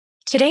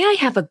Today, I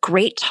have a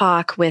great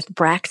talk with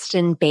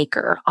Braxton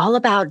Baker, all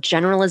about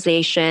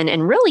generalization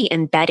and really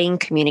embedding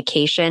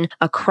communication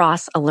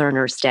across a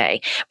learner's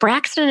day.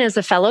 Braxton is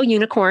a fellow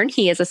unicorn.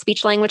 He is a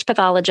speech language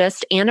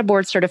pathologist and a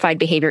board certified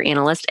behavior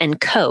analyst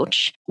and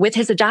coach. With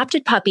his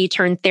adopted puppy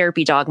turned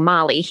therapy dog,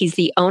 Molly, he's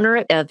the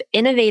owner of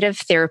Innovative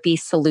Therapy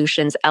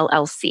Solutions,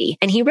 LLC.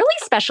 And he really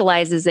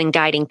specializes in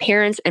guiding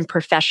parents and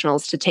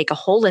professionals to take a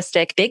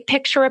holistic, big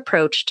picture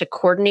approach to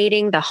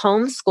coordinating the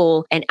home,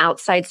 school, and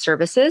outside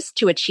services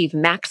to achieve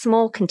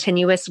maximal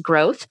continuous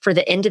growth for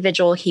the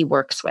individual he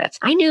works with.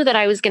 I knew that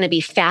I was going to be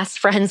fast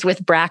friends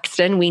with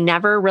Braxton. We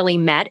never really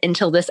met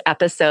until this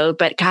episode,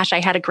 but gosh, I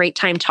had a great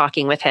time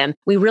talking with him.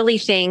 We really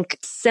think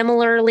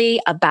similarly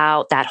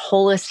about that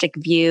holistic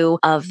view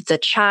of the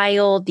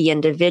child, the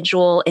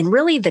individual, and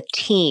really the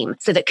team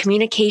so that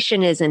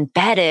communication is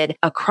embedded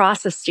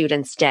across a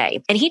student's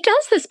day. And he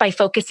does this by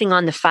focusing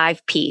on the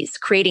 5 Ps,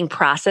 creating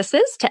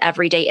processes to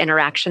everyday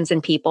interactions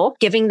and people,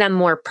 giving them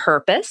more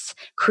purpose,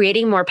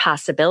 creating more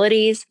possibilities,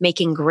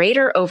 making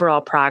greater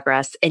overall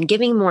progress, and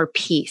giving more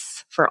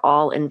peace for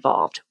all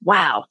involved.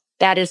 Wow.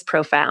 That is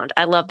profound.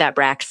 I love that,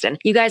 Braxton.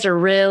 You guys are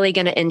really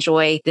going to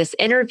enjoy this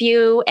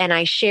interview, and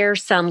I share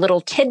some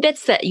little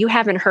tidbits that you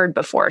haven't heard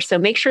before. So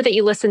make sure that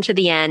you listen to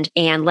the end,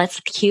 and let's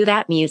cue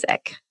that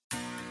music.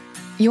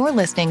 You're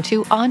listening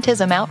to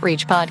Autism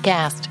Outreach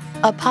Podcast,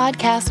 a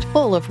podcast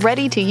full of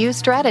ready-to-use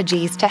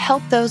strategies to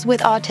help those with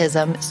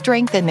autism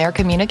strengthen their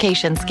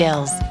communication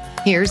skills.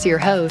 Here's your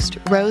host,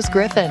 Rose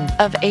Griffin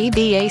of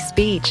ABA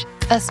Speech,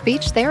 a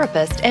speech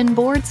therapist and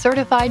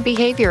board-certified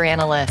behavior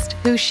analyst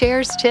who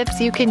shares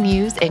tips you can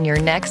use in your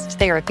next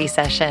therapy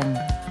session.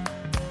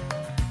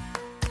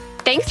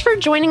 Thanks for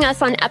joining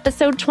us on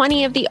episode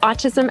 20 of the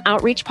Autism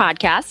Outreach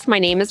Podcast. My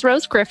name is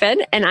Rose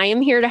Griffin, and I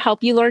am here to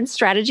help you learn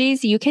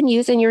strategies you can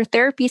use in your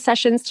therapy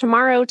sessions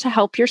tomorrow to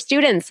help your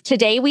students.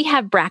 Today, we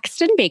have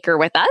Braxton Baker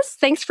with us.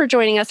 Thanks for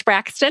joining us,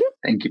 Braxton.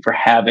 Thank you for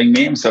having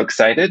me. I'm so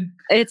excited.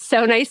 It's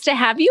so nice to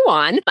have you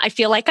on. I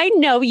feel like I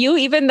know you,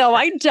 even though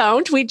I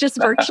don't. We just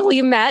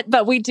virtually met,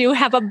 but we do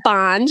have a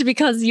bond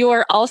because you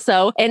are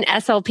also an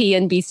SLP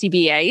and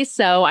BCBA.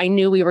 So I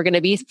knew we were going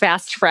to be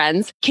fast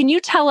friends. Can you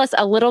tell us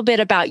a little bit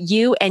about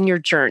you and your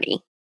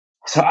journey?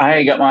 So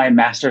I got my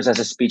master's as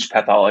a speech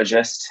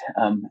pathologist.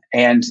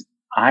 And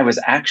I was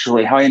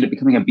actually, how I ended up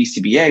becoming a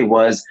BCBA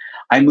was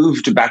I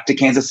moved back to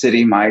Kansas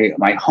City, my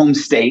home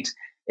state,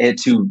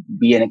 to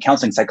be in a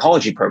counseling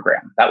psychology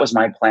program. That was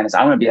my plan, is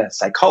I want to be a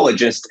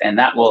psychologist, and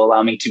that will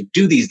allow me to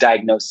do these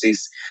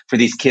diagnoses for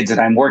these kids that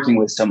I'm working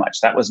with so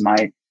much. That was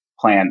my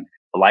plan.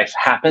 Life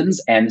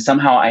happens, and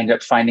somehow I ended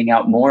up finding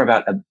out more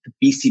about a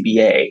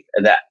BCBA,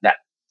 that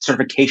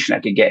certification I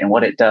could get and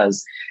what it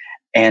does.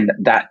 And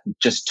that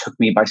just took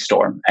me by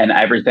storm. And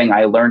everything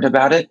I learned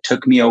about it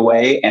took me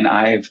away. And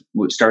I've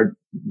started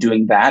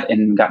doing that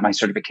and got my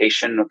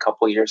certification a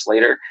couple of years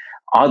later.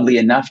 Oddly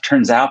enough,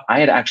 turns out I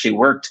had actually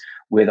worked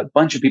with a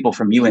bunch of people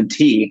from UNT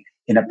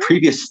in a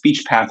previous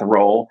speech path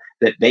role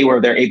that they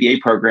were their ABA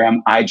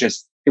program.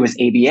 It was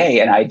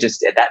ABA. And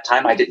at that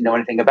time, I didn't know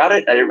anything about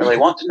it. I didn't really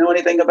want to know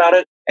anything about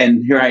it.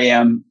 And here I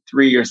am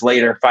 3 years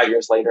later, 5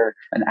 years later.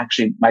 And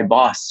actually my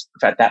boss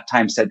at that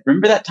time said,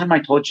 remember that time I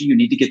told you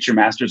need to get your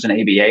master's in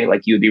ABA?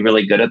 Like you would be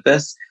really good at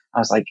this. I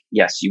was like,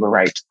 yes, you were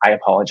right. I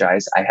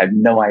apologize. I had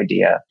no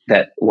idea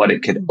that what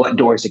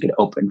doors it could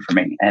open for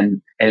me.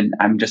 And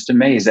I'm just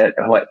amazed at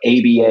what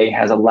ABA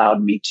has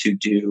allowed me to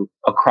do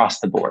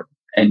across the board,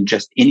 and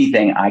just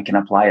anything I can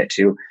apply it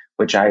to,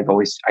 which I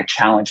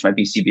challenge my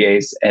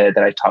BCBAs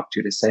that I talk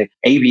to say,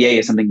 ABA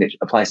is something that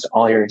applies to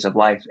all areas of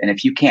life. And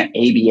if you can't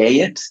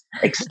ABA it,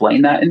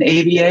 explain that in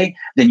ABA,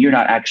 then you're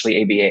not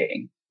actually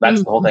ABAing.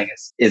 That's the whole thing.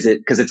 Is it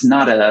because it's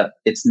not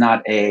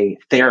a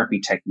therapy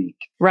technique.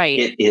 Right.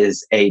 It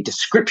is a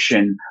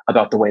description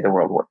about the way the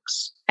world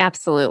works.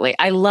 Absolutely.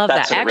 I love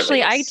that.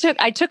 Actually,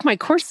 I took my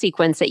course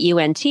sequence at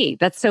UNT.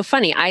 That's so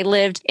funny. I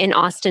lived in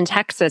Austin,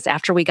 Texas.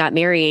 After we got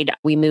married,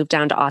 we moved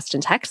down to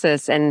Austin,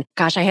 Texas. And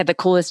gosh, I had the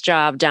coolest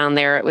job down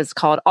there. It was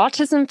called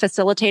Autism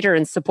Facilitator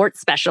and Support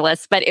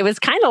Specialist. But it was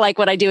kind of like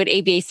what I do at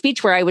ABA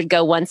Speech, where I would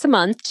go once a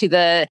month to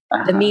the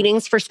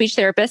meetings for speech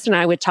therapists, and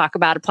I would talk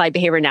about applied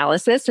behavior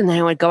analysis. And then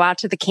I would go out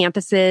to the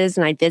campuses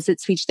and I'd visit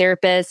speech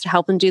therapists,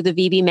 help them do the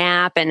VB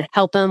map and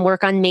help them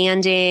work on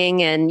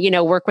manding and,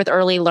 work with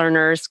early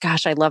learners.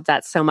 Gosh, I love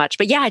that so much.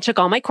 But yeah, I took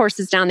all my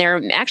courses down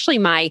there. Actually,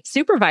 my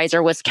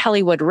supervisor was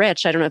Kelly Wood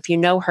Rich. I don't know if you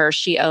know her.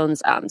 She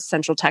owns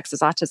Central Texas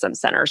Autism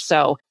Center.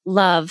 So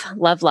love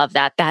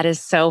that. That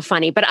is so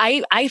funny. But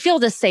I feel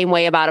the same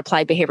way about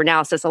applied behavior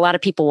analysis. A lot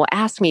of people will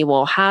ask me,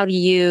 well, how do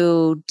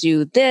you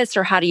do this?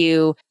 Or how do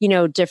you,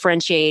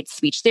 differentiate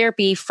speech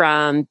therapy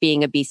from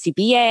being a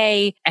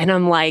BCBA? And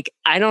I'm like,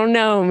 I don't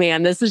know,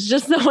 man. This is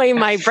just the way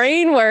my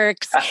brain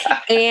works.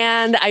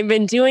 And I've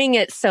been doing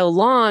it so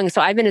long.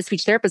 So I've been a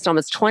speech therapist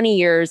almost 20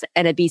 years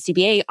and a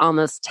BCBA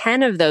almost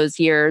 10 of those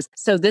years.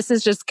 So this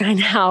is just kind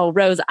of how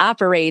Rose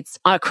operates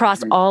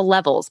across all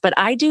levels. But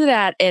I do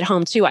that at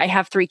home too. I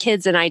have 3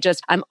 kids and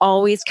I'm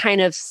always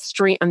kind of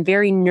I'm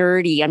very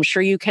nerdy. I'm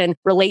sure you can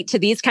relate to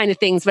these kind of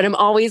things, but I'm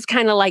always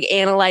kind of like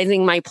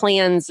analyzing my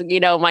plans,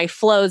 my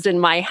flows in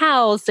my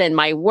house and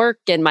my work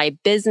and my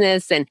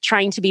business and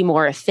trying to be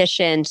more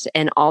efficient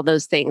and all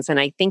those things. And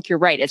I think you're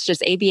right. It's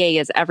just ABA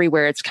is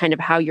everywhere. It's kind of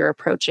how you're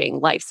approaching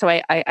life. So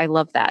I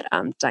love that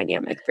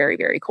dynamic. Very,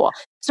 very cool.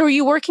 So are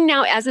you working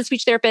now as a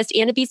speech therapist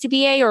and a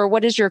BCBA, or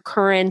what does your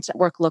current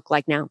work look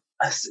like now?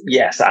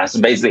 Yes. So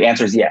basically the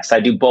answer is yes. I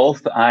do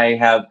both. I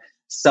have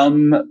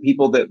some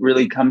people that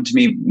really come to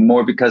me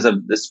more because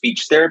of the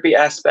speech therapy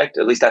aspect.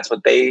 At least that's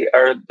what they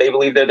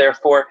believe they're there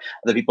for.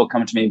 Other people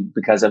come to me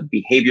because of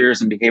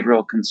behaviors and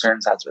behavioral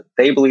concerns. That's what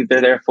they believe they're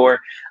there for.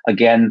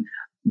 Again,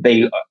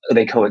 they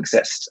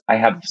coexist. I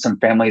have some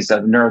families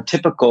of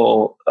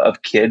neurotypical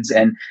of kids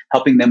and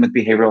helping them with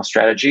behavioral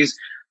strategies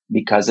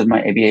because of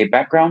my ABA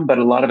background, but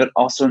a lot of it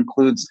also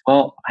includes,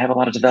 I have a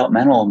lot of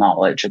developmental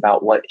knowledge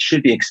about what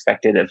should be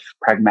expected of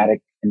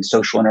pragmatic and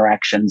social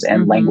interactions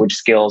and language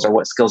skills, or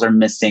what skills are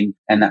missing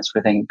and that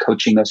sort of thing, and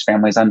coaching those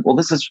families on,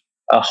 this is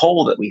a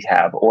hole that we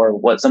have, or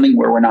something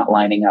where we're not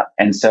lining up.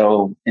 And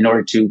so in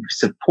order to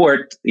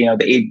support,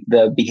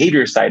 the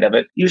behavior side of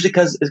it, usually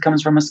because it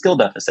comes from a skill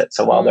deficit.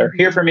 So while they're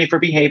here for me for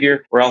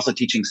behavior, we're also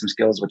teaching some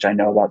skills, which I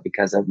know about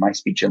because of my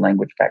speech and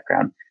language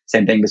background.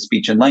 Same thing with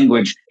speech and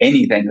language.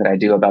 Anything that I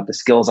do about the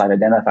skills I've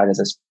identified as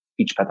a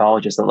speech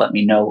pathologist that let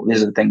me know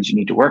these are the things you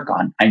need to work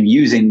on. I'm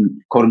using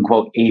quote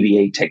unquote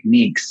ABA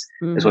techniques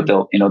is what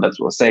that's what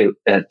we'll say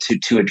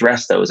to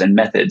address those, and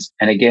methods.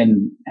 And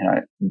again,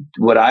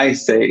 what I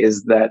say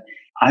is that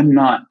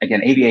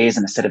ABA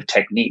isn't a set of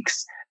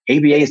techniques.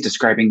 ABA is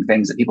describing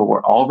things that people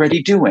were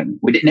already doing.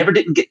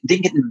 Didn't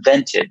get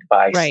invented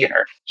by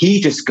Skinner. He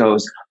just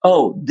goes,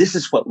 this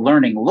is what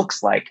learning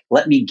looks like.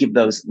 Let me give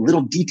those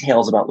little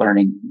details about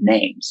learning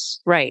names.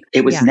 Right.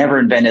 It was never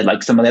invented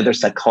like some of the other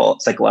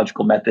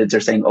psychological methods are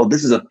saying,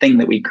 this is a thing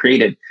that we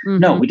created.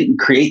 No, we didn't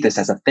create this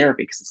as a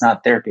therapy because it's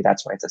not therapy.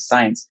 That's why it's a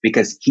science,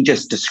 because he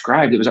just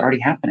described it was already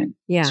happening.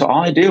 Yeah. So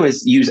all I do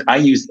is use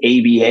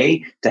ABA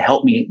to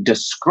help me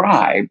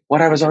describe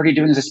what I was already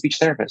doing as a speech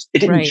therapist. It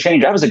didn't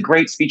change. I was a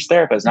great speech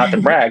therapist, not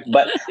to brag,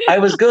 but I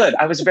was good.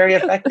 I was very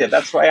effective.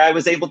 That's why I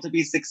was able to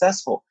be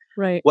successful.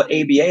 Right. What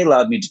ABA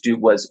allowed me to do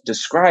was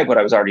describe what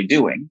I was already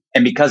doing.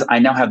 And because I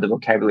now have the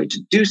vocabulary to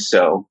do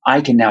so, I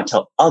can now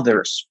tell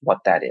others what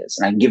that is.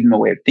 And I can give them a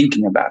way of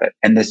thinking about it.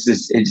 And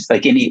it's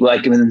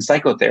like within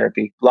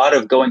psychotherapy, a lot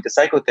of going to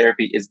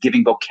psychotherapy is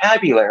giving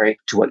vocabulary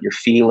to what you're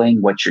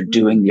feeling, what you're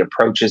doing, the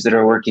approaches that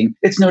are working.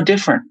 It's no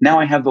different. Now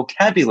I have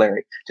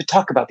vocabulary to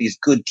talk about these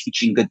good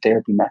teaching, good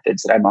therapy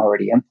methods that I'm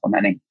already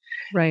implementing.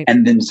 Right.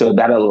 And then so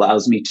that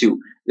allows me to,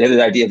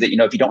 the idea that,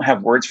 if you don't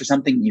have words for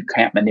something, you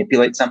can't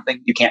manipulate something.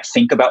 You can't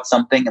think about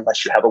something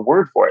unless you have a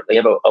word for it. They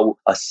have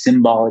a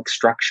symbolic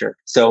structure.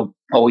 So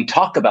while we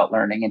talk about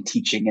learning and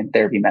teaching and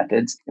therapy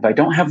methods, if I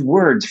don't have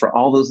words for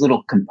all those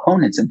little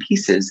components and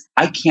pieces,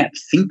 I can't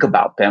think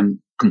about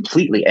them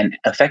completely and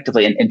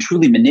effectively and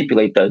truly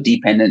manipulate the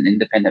dependent and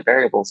independent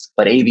variables.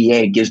 But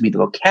ABA gives me the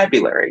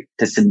vocabulary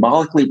to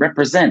symbolically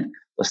represent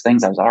those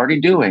things I was already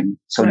doing.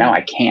 So now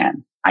I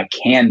can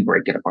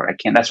break it apart.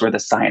 That's where the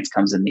science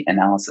comes in, the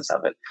analysis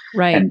of it.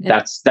 Right. And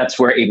that's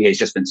where ABA has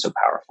just been so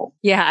powerful.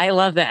 Yeah, I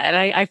love that.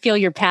 And I feel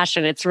your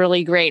passion. It's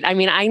really great. I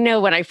mean, I know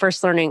when I first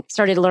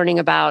started learning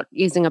about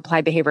using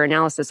applied behavior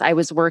analysis, I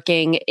was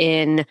working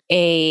in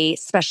a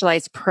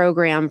specialized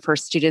program for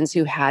students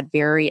who had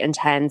very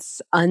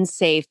intense,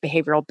 unsafe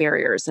behavioral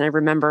barriers. And I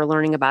remember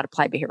learning about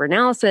applied behavior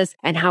analysis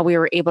and how we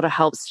were able to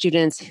help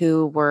students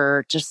who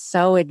were just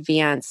so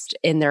advanced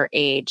in their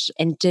age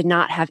and did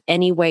not have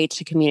any way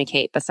to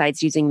communicate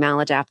besides using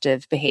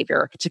maladaptive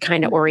behavior to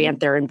kind of orient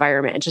their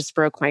environment. It just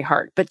broke my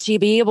heart. But to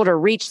be able to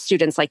reach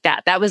students like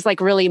that was like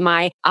really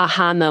my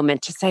aha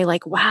moment to say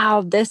like,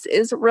 wow, this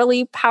is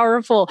really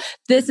powerful.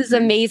 This is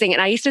amazing.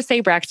 And I used to say,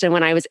 Braxton,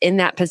 when I was in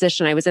that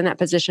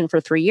position for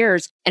 3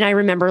 years. And I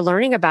remember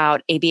learning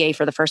about ABA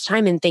for the first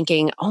time and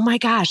thinking, oh my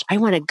gosh, I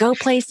want to go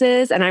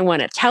places and I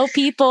want to tell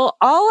people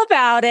all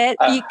about it,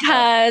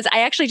 because I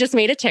actually just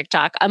made a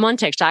TikTok. I'm on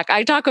TikTok.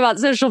 I talk about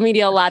social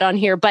media a lot on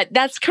here, but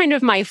that's kind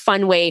of my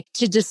fun way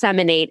to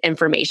disseminate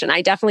information.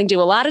 I definitely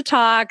do a lot of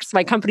talks.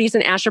 My company's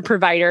an Azure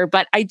provider,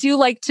 but I do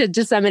like to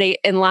disseminate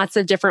in lots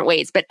of different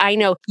ways. But I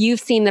know you've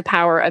seen the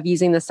power of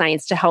using the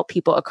science to help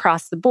people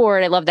across the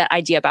board. I love that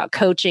idea about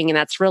coaching. And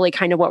that's really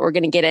kind of what we're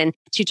going to get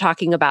into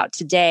talking about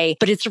today.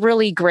 But it's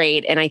really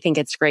great. And I think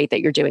it's great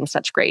that you're doing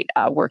such great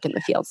work in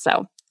the field.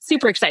 So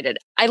Super excited.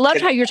 I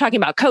loved how you're talking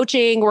about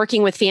coaching,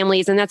 working with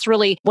families. And that's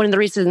really one of the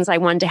reasons I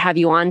wanted to have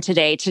you on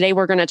today. Today,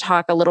 we're going to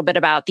talk a little bit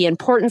about the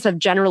importance of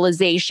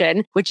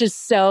generalization, which is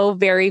so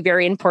very,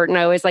 very important.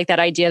 I always like that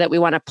idea that we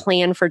want to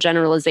plan for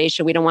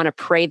generalization. We don't want to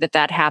pray that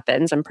that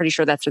happens. I'm pretty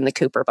sure that's in the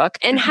Cooper book.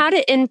 And how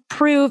to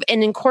improve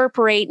and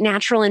incorporate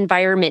natural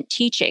environment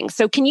teaching.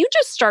 So can you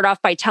just start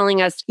off by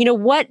telling us,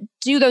 what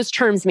do those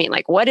terms mean?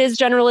 Like, what is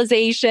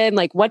generalization?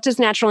 Like, what does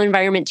natural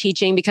environment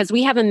teaching? Because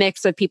we have a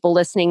mix of people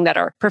listening that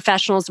are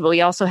professionals, but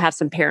we also have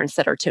some parents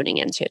that are tuning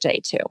in today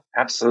too.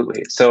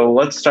 Absolutely. So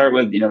let's start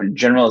with,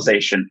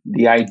 generalization.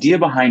 The idea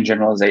behind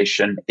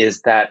generalization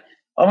is that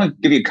I'm going to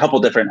give you a couple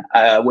different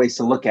ways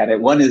to look at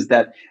it. One is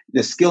that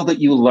the skill that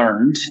you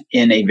learned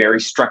in a very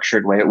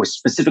structured way, it was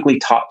specifically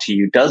taught to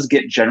you, does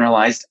get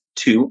generalized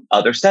to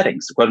other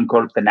settings, quote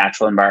unquote, the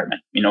natural environment,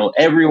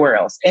 everywhere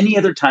else. Any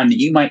other time that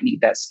you might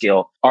need that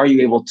skill, are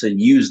you able to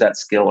use that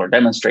skill or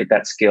demonstrate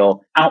that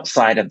skill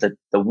outside of the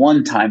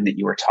one time that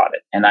you were taught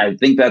it? And I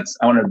think I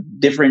want to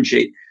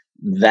differentiate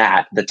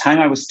that the time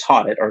I was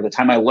taught it or the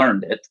time I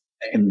learned it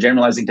and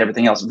generalizing to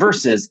everything else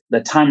versus the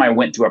time I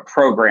went to a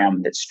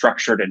program that's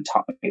structured and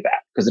taught me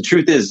that. Because the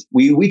truth is,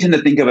 we tend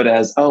to think of it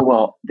as, oh,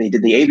 well, they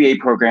did the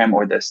ABA program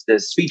or the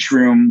speech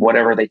room,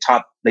 whatever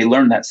they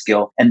learned that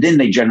skill and then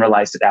they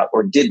generalized it out,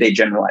 or did they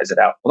generalize it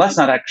out? Well,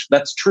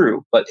 that's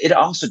true, but it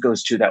also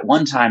goes to that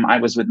one time I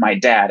was with my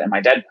dad and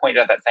my dad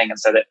pointed out that thing and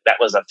said that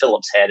was a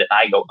Phillips head. And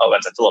I go, oh,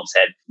 that's a Phillips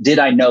head. Did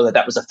I know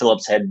that was a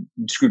Phillips head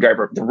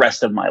screwdriver the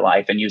rest of my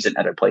life and use it in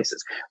other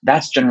places?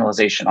 That's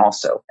generalization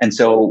also. And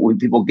so when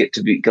people get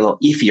to be a little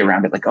iffy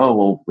around it, like, oh,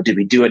 well, did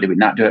we do it? Did we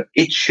not do it?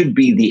 It should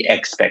be the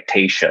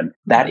expectation.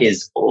 That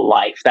is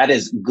life. That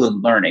is good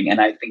learning.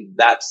 And I think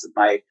that's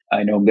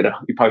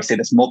you probably say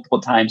this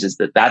multiple times, is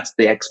that's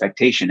the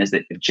expectation, is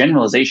that if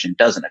generalization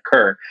doesn't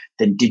occur,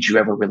 then did you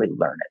ever really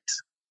learn it?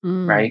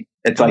 Right?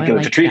 It's like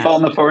if a tree fell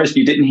in the forest,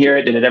 you didn't hear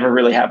it. Did it ever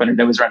really happen? And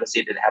nobody's around to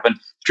see it. Did it happen?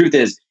 The truth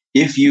is,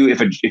 if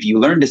you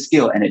learned a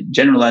skill and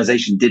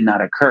generalization did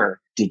not occur,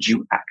 did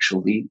you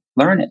actually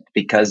learn it?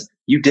 Because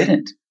you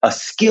didn't. A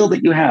skill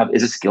that you have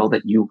is a skill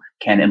that you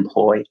can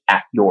employ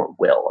at your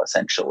will,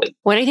 essentially.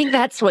 Well, I think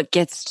that's what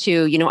gets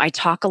to, I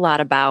talk a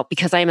lot about,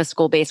 because I am a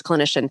school-based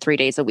clinician 3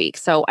 days a week.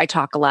 So I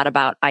talk a lot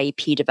about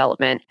IEP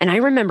development. And I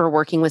remember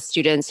working with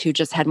students who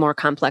just had more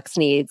complex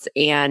needs.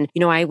 And,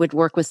 I would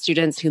work with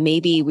students who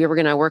maybe we were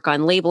going to work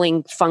on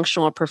labeling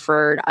functional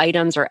preferred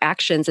items or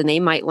actions, and they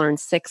might learn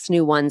 6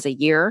 new ones a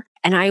year.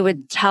 And I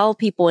would tell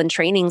people in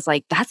trainings,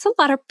 like, that's a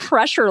lot of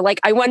pressure.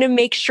 Like, I want to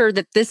make sure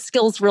that this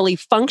skill's really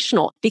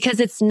functional, because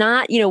it's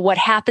not, what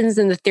happens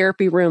in the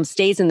therapy room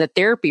stays in the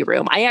therapy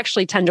room. I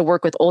actually tend to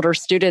work with older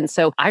students.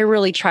 So I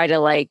really try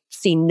to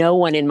see no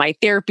one in my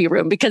therapy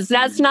room, because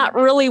that's not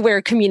really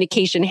where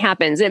communication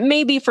happens. It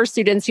may be for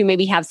students who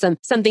maybe have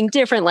something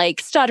different, like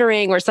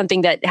stuttering or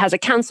something that has a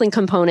counseling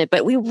component,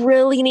 but we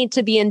really need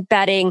to be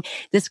embedding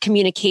this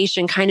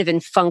communication kind of in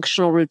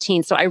functional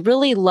routine. So I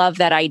really love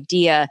that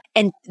idea.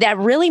 And that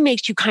really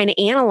makes you kind of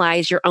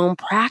analyze your own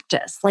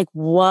practice. Like,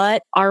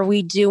 what are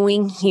we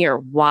doing here?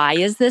 Why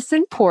is this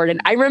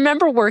important? I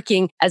remember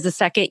working as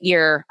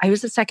I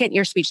was a second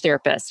year speech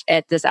therapist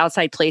at this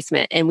outside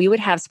placement, and we would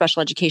have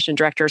special education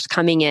directors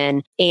coming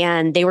in,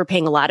 and they were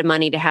paying a lot of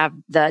money to have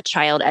the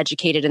child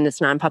educated in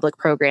this non-public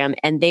program.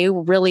 And they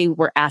really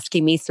were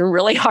asking me some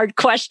really hard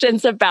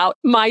questions about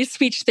my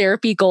speech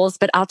therapy goals.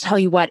 But I'll tell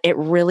you what, it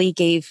really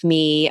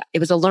it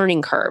was a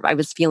learning curve. I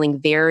was feeling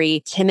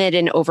very timid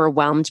and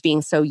overwhelmed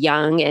being so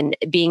young and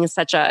being in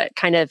such a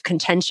kind of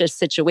contentious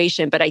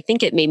situation. But I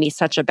think it made me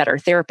such a better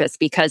therapist,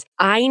 because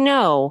I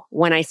know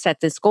when I set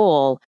this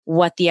goal,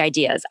 what the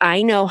idea is.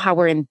 I know how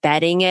we're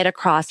embedding it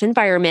across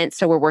environments.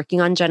 So we're working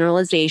on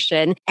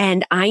generalization,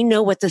 and I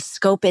know what the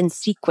scope and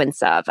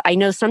sequence of. I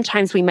know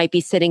sometimes we might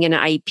be sitting in an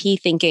IEP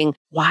thinking,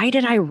 why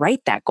did I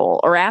write that goal?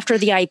 Or after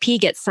the IEP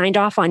gets signed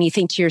off on, you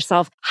think to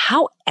yourself,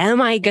 how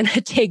am I going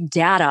to take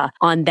data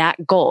on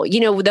that goal?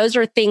 Those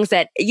are things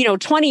that,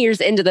 20 years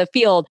into the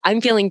field,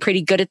 I'm feeling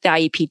pretty good at the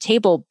IEP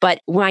table.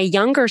 But my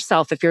younger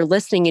self, if you're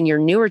listening and you're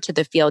newer to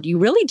the field, you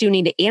really do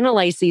need to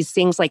analyze these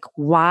things like,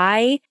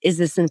 why is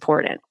this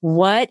important?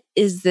 What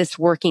is this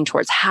working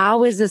towards?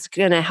 How is this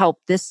going to help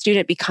this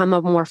student become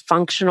a more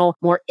functional,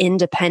 more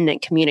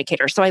independent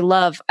communicator? So I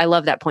love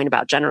that point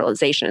about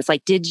generalization. It's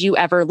like, did you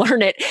ever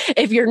learn it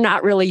if you're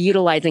not really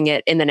utilizing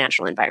it in the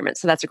natural environment?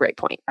 So that's a great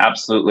point.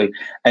 Absolutely.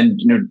 And,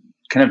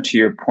 kind of to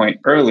your point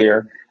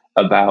earlier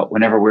about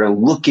whenever we're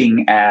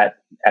looking at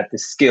the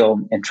skill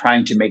and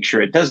trying to make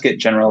sure it does get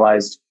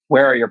generalized,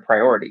 where are your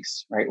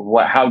priorities, right?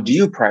 How do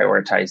you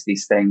prioritize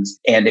these things?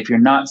 And if you're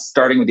not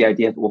starting with the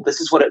idea of, well, this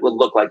is what it would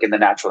look like in the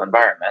natural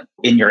environment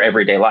in your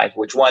everyday life,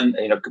 which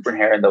Cooper and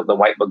Heron, the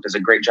White Book, does a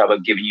great job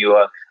of giving you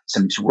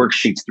some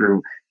worksheets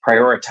through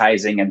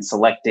prioritizing and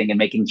selecting and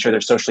making sure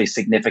they're socially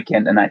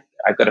significant. And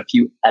I've got a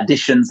few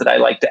additions that I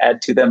like to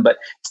add to them, but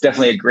it's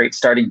definitely a great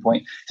starting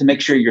point to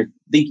make sure you're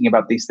thinking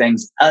about these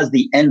things as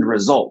the end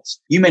results.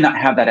 You may not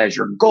have that as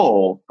your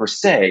goal per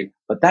se,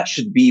 but that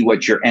should be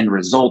what your end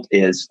result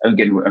is.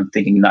 Again, I'm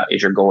thinking not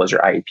as your goal as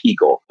your IEP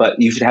goal, but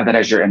you should have that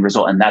as your end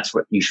result. And that's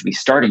what you should be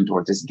starting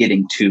towards, is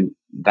getting to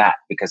that.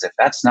 Because if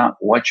that's not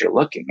what you're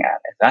looking at,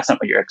 if that's not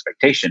what your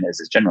expectation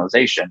is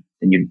generalization,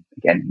 then you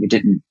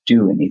didn't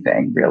do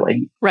anything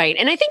really. Right.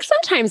 And I think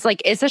sometimes,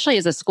 like, especially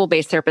as a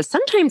school-based therapist,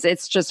 sometimes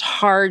it's just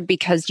hard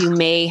because you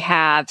may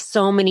have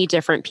so many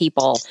different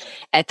people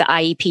at the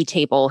IEP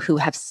table who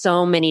have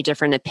so many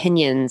different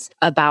opinions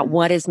about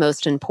what is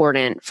most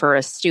important for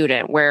a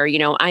student, where,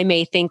 I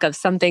may think of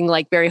something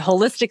like very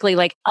holistically,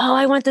 like, oh,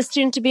 I want the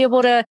student to be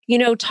able to,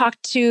 talk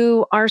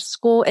to our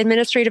school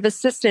administrative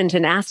assistant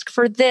and ask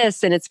for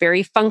this. And it's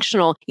very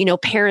functional.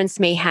 Parents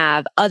may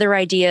have other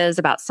ideas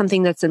about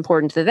something that's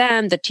important to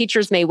them. The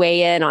teachers may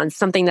weigh in on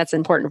something that's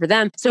important for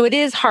them. So it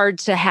is hard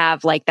to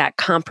have like that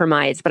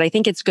compromise, but I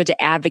think it's good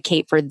to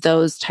advocate for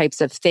those types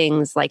of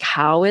things. Like,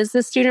 how is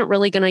the student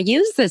really going to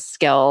use this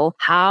skill?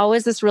 How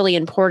is this really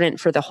important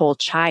for the whole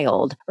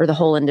child or the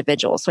whole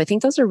individual? So I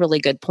think those are really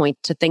good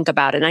points to think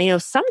about. And I know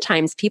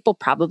sometimes people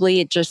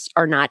probably just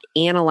are not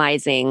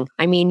analyzing.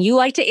 I mean, you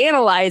like to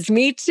analyze,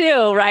 me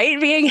too, right?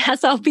 Being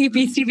SLP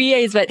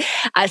BCBAs, but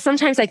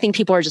sometimes I think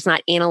people are just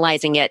not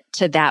analyzing it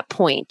to that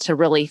point, to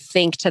really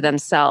think to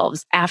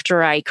themselves,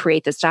 after I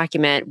create this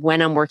document,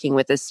 when I'm working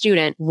with a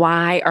student,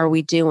 why are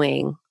we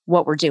doing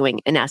what we're doing?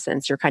 In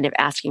essence, you're kind of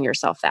asking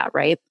yourself that,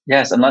 right?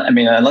 Yes. And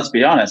let's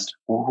be honest,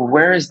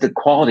 where is the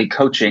quality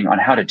coaching on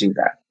how to do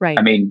that? Right.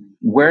 I mean,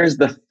 where is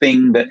the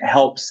thing that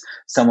helps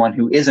someone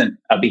who isn't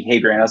a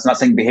behavior analyst? I'm not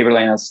saying behavioral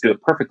analysts do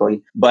it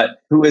perfectly, but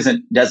who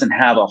doesn't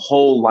have a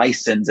whole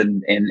license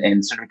and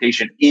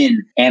certification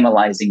in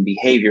analyzing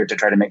behavior to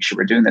try to make sure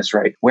we're doing this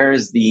right? Where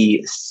is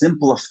the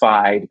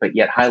simplified but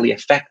yet highly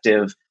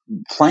effective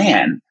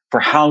plan for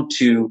how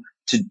to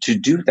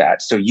do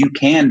that, so you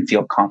can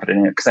feel confident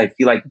in it? Because I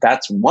feel like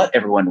that's what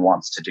everyone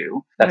wants to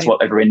do. That's right.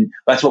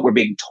 That's what we're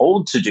being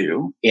told to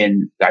do.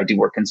 I do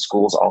work in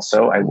schools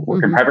also. I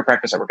work in private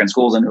practice. I work in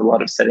schools in a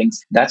lot of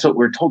settings. That's what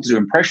we're told to do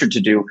and pressured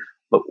to do.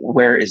 But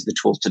where is the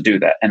tools to do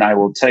that? And I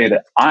will tell you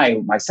that I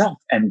myself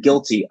am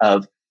guilty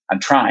of. I'm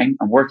trying.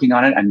 I'm working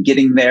on it. I'm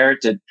getting there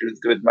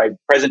with my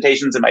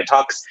presentations and my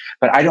talks,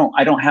 but I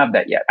don't have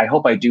that yet. I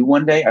hope I do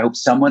one day. I hope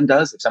someone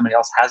does. If somebody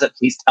else has it,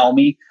 please tell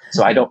me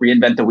so I don't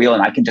reinvent the wheel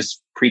and I can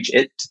just preach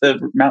it to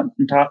the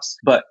mountaintops.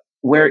 But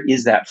where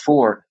is that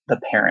for the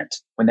parent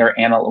when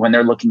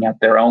they're looking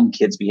at their own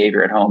kids'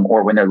 behavior at home,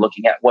 or when they're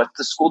looking at what's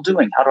the school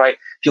doing? How do I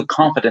feel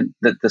confident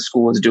that the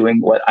school is doing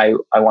what I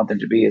want them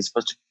to be, as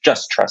opposed to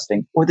just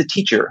trusting? Or the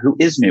teacher who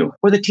is new,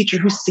 or the teacher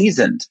who's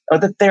seasoned, or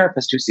the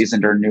therapist who's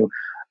seasoned or new.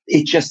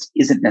 It just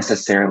isn't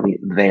necessarily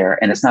there,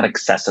 and it's not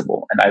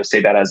accessible. And I would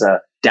say that as a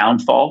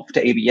downfall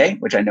to ABA,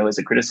 which I know is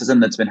a criticism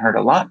that's been heard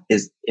a lot,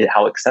 is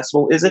how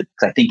accessible is it?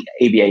 Because I think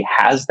ABA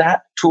has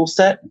that tool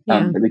set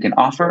that we can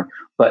offer,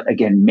 but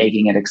again,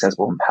 making it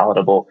accessible and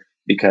palatable.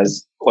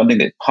 Because one thing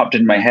that popped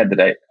in my head that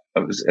it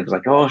was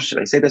like, oh, should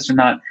I say this or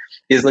not?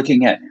 Is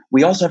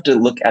we also have to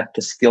look at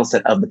the skill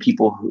set of the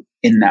people who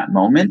in that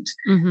moment,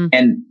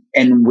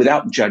 and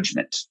without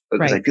judgment,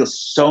 because I feel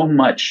so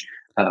much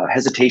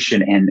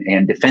hesitation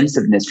and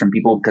defensiveness from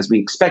people because we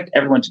expect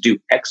everyone to do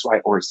X,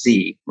 Y, or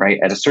Z, right,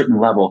 at a certain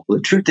level. Well,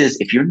 the truth is,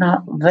 if you're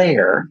not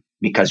there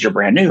because you're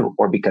brand new,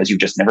 or because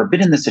you've just never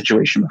been in this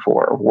situation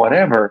before, or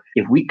whatever,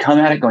 if we come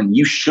at it going,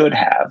 you should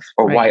have,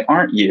 or why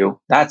aren't you,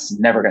 that's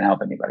never going to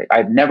help anybody.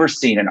 I've never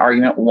seen an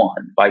argument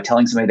won by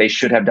telling somebody they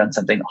should have done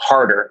something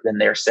harder than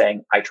they're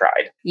saying, I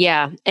tried.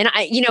 Yeah. And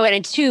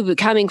and too,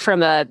 coming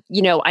from I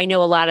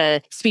know a lot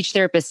of speech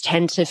therapists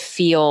tend to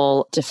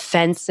feel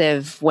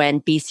defensive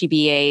when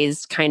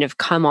BCBAs kind of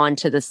come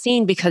onto the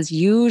scene, because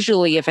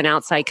usually if an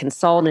outside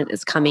consultant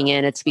is coming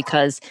in, it's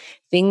because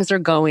things are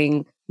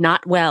going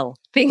not well.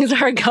 Things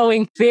are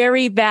going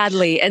very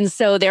badly. And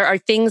so there are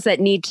things that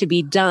need to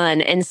be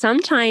done. And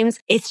sometimes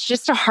it's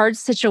just a hard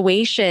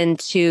situation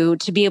to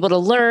be able to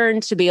learn,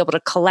 to be able to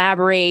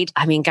collaborate.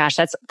 I mean, gosh,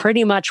 that's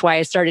pretty much why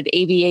I started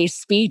ABA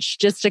Speech,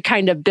 just to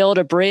kind of build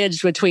a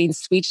bridge between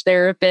speech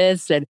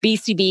therapists and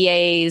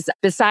BCBAs.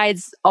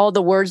 Besides all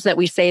the words that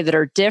we say that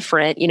are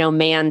different,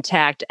 man,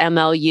 tact,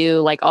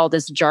 MLU, like all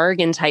this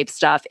jargon type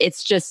stuff,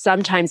 it's just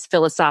sometimes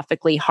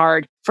philosophically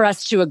hard for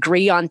us to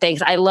agree on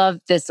things. I love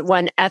this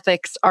one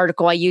ethics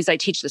article I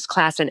teach this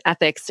class in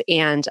ethics,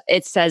 and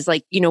it says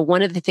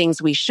one of the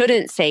things we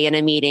shouldn't say in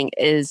a meeting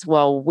is,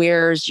 well,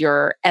 where's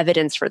your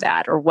evidence for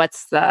that? Or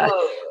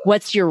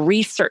what's your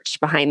research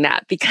behind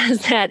that? Because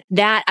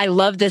that I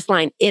love this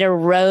line. It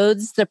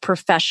erodes the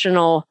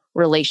professional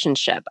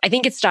relationship. I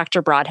think it's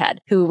Dr.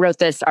 Broadhead who wrote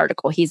this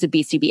article. He's a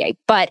BCBA,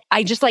 but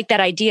I just like that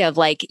idea of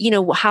like,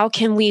 how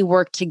can we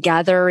work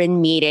together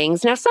in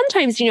meetings? Now,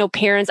 sometimes,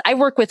 parents, I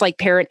work with like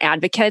parent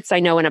advocates. I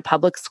know in a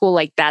public school,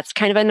 like that's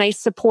kind of a nice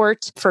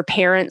support for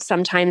parents.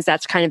 Sometimes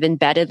that's kind of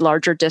embedded.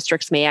 Larger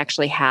districts may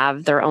actually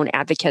have their own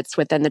advocates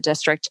within the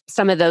district,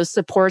 some of those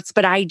supports.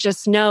 But I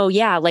just know,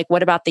 like,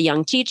 what about the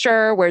young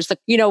teacher? Where's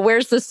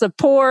the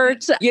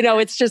support?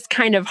 It's just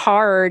kind of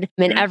hard.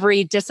 I mean,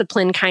 every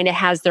discipline kind of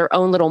has their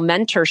own little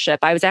mentorship.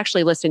 I was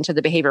actually listening to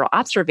the Behavioral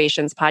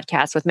Observations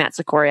podcast with Matt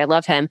Sikori. I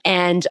love him.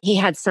 And he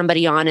had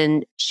somebody on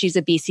and she's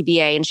a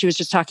BCBA and she was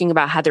just talking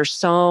about how there's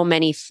so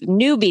many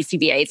new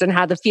BCBAs and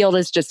how the field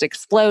is just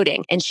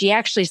exploding. And she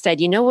actually said,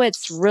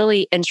 what's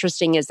really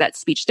interesting is that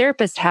speech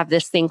therapists have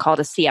this thing called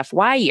a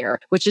CFY year,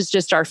 which is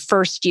just our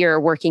first year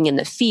working in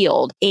the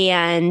field.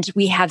 And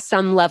we have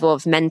some level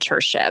of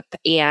mentorship.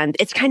 And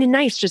it's kind of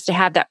nice just to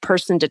have that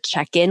person to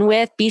check in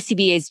with.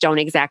 BCBAs don't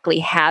exactly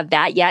have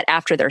that yet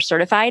after they're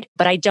certified,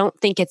 but I don't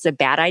think it's a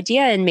bad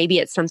idea. And maybe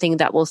it's something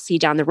that we'll see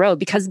down the road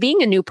because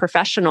being a new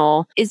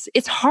professional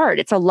it's hard.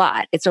 It's a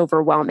lot. It's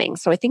overwhelming.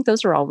 So I think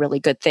those are all really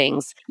good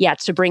things,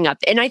 to bring up.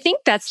 And I think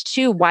that's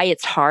too why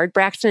it's hard,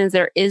 Braxton, is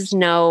there is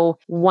no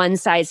one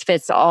size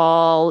fits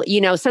all.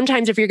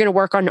 Sometimes if you're going to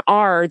work on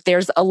R,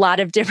 there's a lot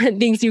of different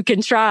things you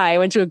can try. I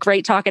went to a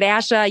great talk at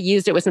ASHA,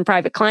 used it with some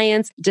private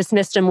clients,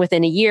 dismissed them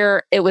within a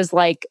year. It was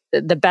like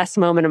the best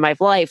moment of my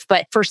life.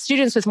 But for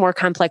students with more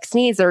complex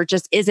needs, there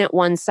just isn't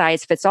one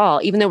size fits all.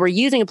 Even though we're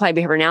using applied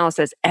behavior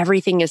analysis,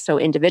 everything is so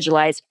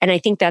individualized. And I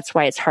think that's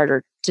why it's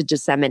harder to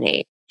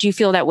disseminate. Do you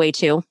feel that way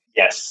too?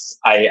 Yes,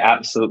 I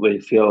absolutely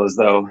feel as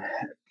though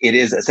it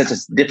is such a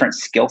different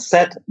skill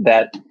set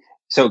that.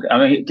 So I'm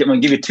going to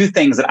give you two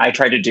things that I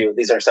try to do.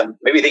 These are some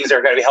maybe things that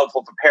are going to be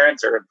helpful for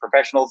parents or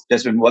professionals,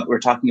 just in what we're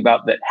talking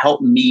about, that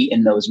help me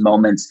in those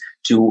moments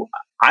to,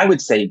 I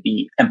would say,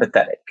 be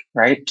empathetic,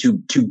 right?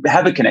 To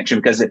have a connection,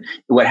 because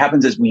what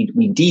happens is we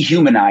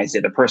dehumanize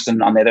the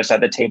person on the other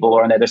side of the table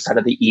or on the other side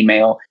of the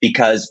email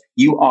because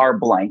you are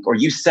blank or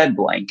you said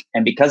blank.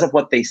 And because of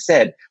what they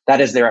said,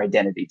 that is their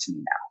identity to me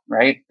now,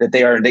 right? That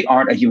they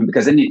aren't a human,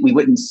 because then we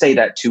wouldn't say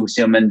that to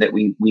someone that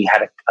we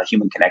had a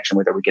human connection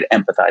with or we could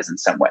empathize in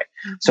some way.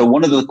 Mm-hmm. So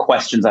one of the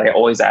questions I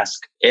always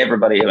ask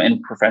everybody,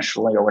 and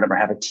professionally or whatever,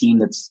 have a team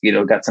that's,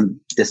 got some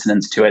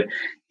dissonance to it,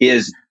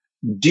 is,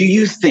 do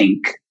you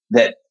think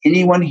that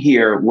anyone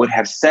here would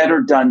have said or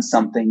done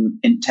something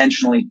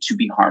intentionally to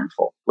be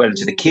harmful, whether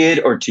to the kid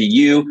or to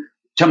you?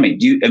 Tell me,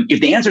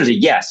 if the answer is a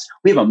yes,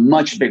 we have a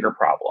much bigger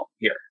problem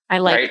here. I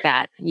like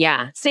that.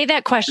 Yeah. Say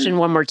that question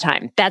one more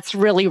time. That's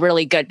really,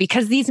 really good,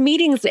 because these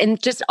meetings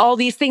and just all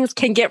these things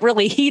can get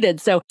really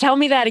heated. So tell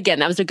me that again.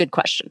 That was a good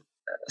question.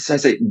 So I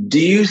say, do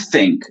you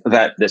think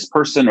that this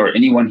person or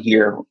anyone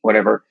here,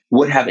 whatever,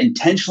 would have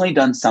intentionally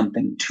done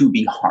something to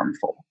be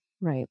harmful?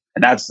 Right.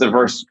 And that's the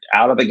verse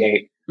out of the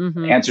gate.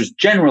 Mm-hmm. The answer is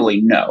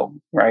generally no,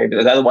 right?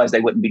 Otherwise, they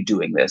wouldn't be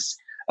doing this.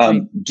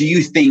 Right. Do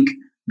you think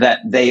that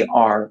they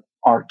are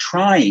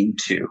trying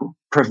to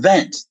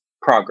prevent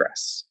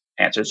progress?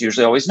 Answer is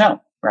usually always no,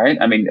 right?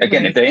 I mean,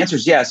 again, if the answer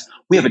is yes,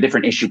 we have a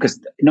different issue, because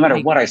no matter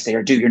what I say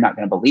or do, you're not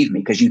going to believe me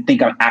because you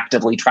think I'm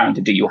actively trying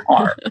to do you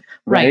harm,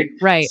 right?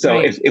 Right.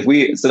 So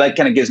so that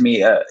kind of gives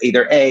me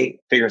either A,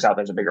 figures out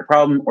there's a bigger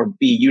problem, or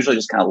B, usually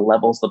just kind of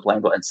levels the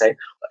playing field and say,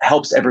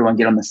 helps everyone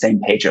get on the same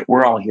page that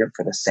we're all here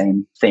for the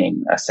same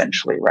thing,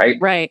 essentially, right?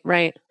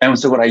 Right. And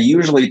so what I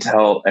usually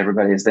tell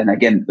everybody is, then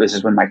again, this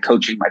is when my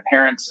coaching my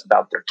parents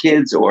about their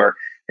kids, or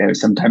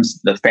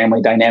sometimes the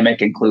family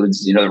dynamic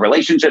includes, the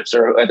relationships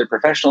or other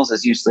professionals,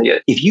 is usually,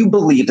 if you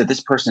believe that this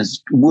person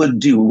would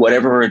do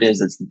whatever it is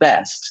that's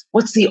best,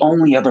 what's the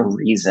only other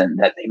reason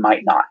that they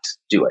might not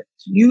do it?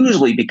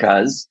 Usually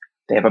because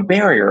they have a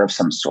barrier of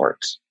some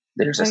sort.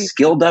 There's a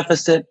skill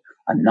deficit,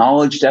 a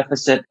knowledge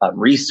deficit, a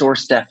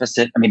resource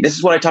deficit. I mean, this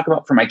is what I talk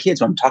about for my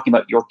kids when I'm talking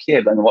about your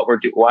kid and what we're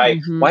doing.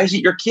 Why isn't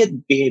your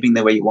kid behaving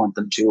the way you want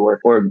them to,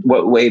 or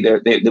what way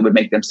they would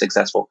make them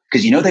successful?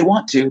 Because they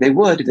want to, they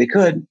would if they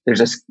could.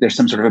 There's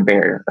some sort of a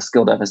barrier, a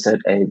skill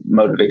deficit, a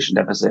motivation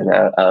deficit,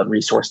 a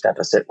resource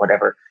deficit,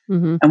 whatever.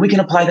 Mm-hmm. And we can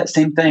apply that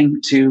same thing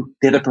to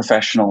the other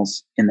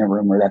professionals in the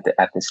room or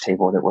at this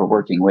table that we're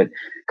working with.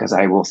 Because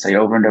I will say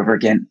over and over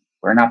again,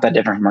 we're not that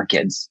different from our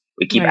kids.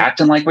 We keep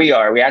acting like we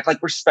are. We act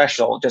like we're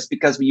special just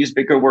because we use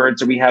bigger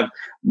words or we have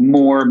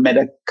more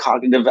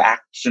metacognitive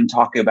action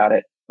talking about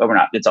it. But we're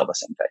not. It's all the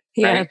same thing.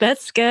 Yeah, right?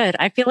 That's good.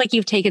 I feel like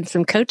you've taken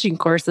some coaching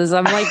courses.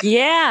 I'm like,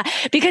 yeah,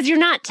 because you're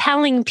not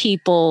telling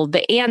people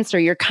the answer.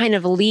 You're kind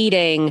of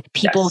leading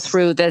people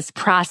through this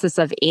process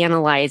of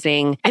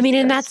analyzing. I mean,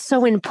 and that's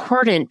so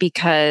important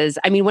because,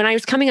 when I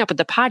was coming up with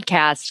the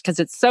podcast, because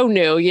it's so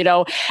new,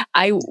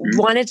 I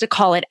wanted to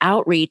call it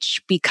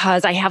outreach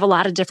because I have a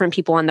lot of different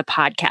people on the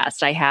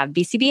podcast. I have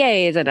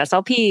BCBAs and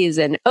SLPs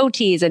and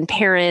OTs and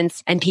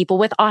parents and people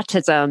with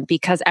autism,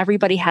 because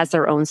everybody has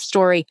their own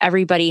story.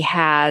 Everybody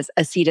has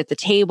a seat at the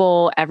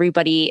table.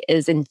 Everybody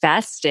is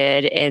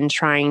invested in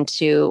trying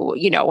to,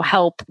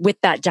 help with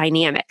that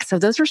dynamic. So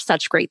those are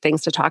such great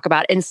things to talk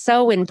about, and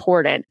so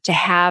important to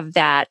have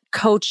that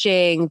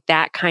coaching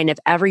that kind of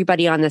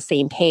everybody on the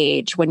same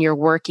page when you're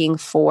working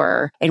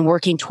for and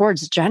working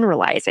towards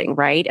generalizing,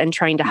 right? And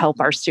trying to help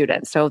our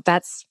students. So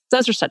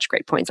those are such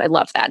great points. I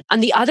love that.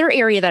 And the other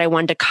area that I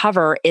wanted to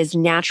cover is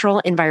natural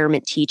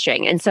environment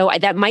teaching. And so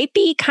that might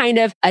be kind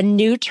of a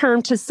new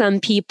term to some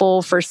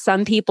people. For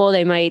some people,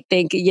 they might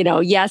think,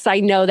 yes,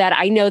 I know that.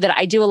 I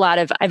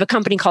have a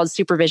company called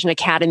Supervision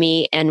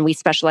Academy, and we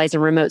specialize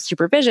in remote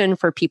supervision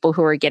for people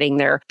who are getting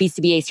their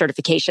BCBA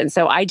certification.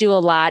 So I do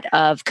a lot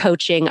of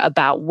coaching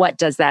about what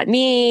does that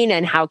mean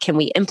and how can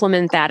we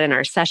implement that in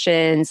our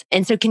sessions.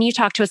 And so can you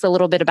talk to us a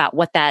little bit about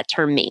what that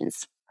term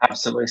means?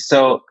 Absolutely.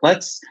 So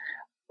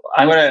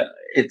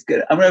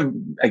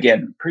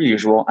again, per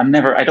usual,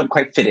 I don't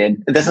quite fit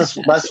in. That's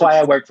why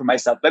I work for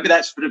myself. Maybe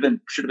that should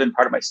have been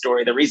part of my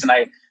story. The reason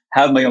I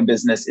have my own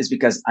business is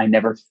because I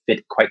never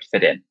quite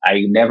fit in.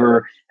 I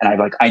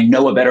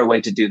know a better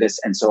way to do this.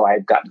 And so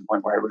I've gotten to the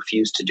point where I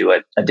refuse to do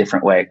it a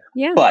different way,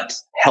 but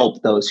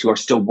help those who are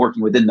still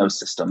working within those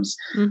systems.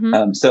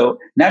 Mm-hmm. So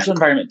natural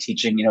environment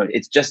teaching,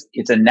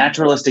 it's a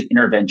naturalistic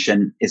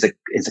intervention, is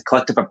a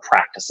collective of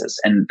practices.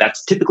 And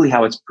that's typically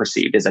how it's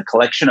perceived, is a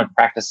collection of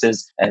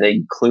practices,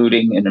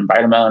 including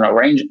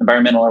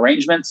environmental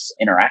arrangements,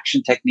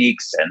 interaction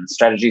techniques, and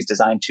strategies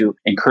designed to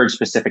encourage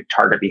specific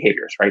target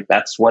behaviors, right?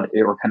 That's what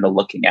we're kind of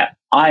looking at.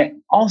 I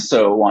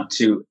also want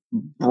to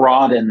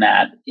broaden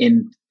that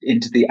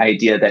into the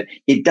idea that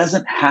it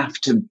doesn't have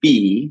to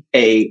be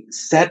a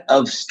set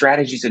of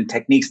strategies and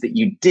techniques that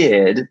you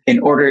did in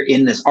order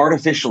in this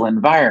artificial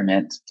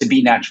environment to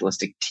be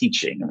naturalistic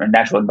teaching or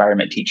natural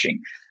environment teaching.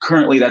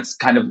 Currently, that's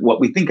kind of what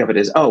we think of it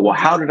as,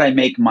 how did I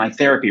make my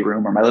therapy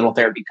room or my little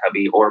therapy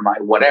cubby or my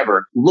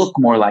whatever look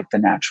more like the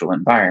natural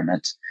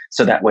environment?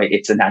 So that way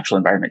it's a natural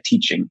environment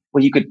teaching.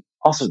 Well, you could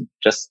also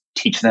just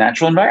teach the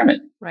natural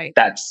environment. Right.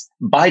 That's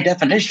by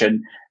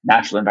definition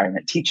natural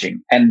environment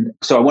teaching. And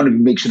so I want to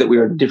make sure that we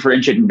are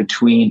differentiating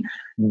between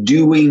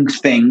doing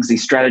things,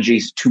 these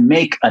strategies to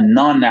make a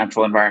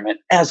non-natural environment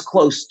as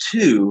close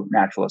to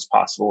natural as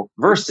possible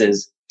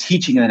versus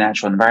teaching in the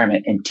natural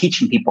environment and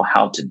teaching people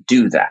how to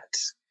do that.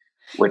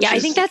 I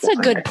think that's a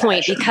good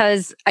point,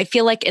 because I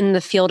feel like in the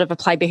field of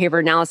applied behavior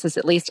analysis,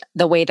 at least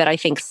the way that I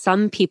think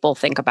some people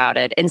think about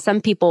it, and some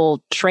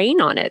people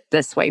train on it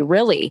this way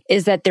really,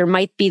 is that there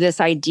might be this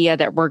idea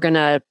that we're going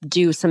to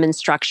do some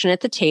instruction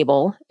at the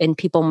table, and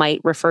people might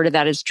refer to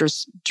that as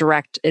just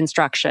direct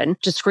instruction,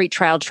 discrete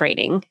trial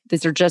training.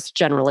 These are just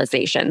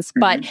generalizations, mm-hmm.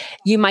 But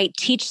you might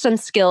teach some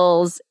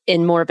skills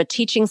in more of a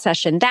teaching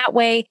session that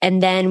way.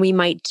 And then we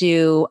might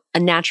do a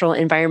natural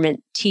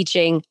environment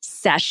teaching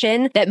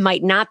session that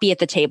might not be at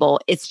the table.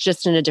 It's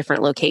just in a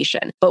different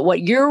location. But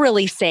what you're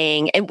really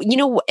saying, and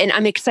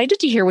I'm excited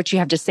to hear what you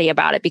have to say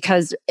about it,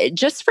 because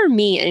just for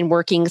me in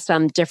working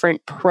some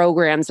different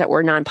programs that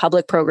were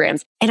non-public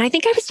programs, and I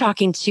think I was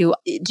talking to,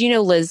 do you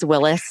know Liz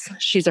Willis?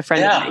 She's a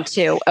friend of mine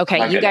too.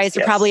 Okay. You guys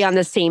are probably on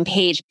the same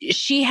page.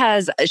 She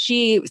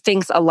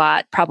thinks a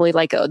lot, probably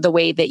like the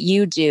way that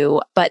you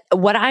do. But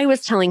what I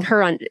was telling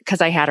her on,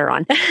 because I had her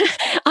on,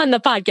 on the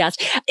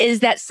podcast, is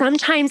that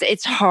sometimes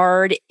it's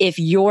hard if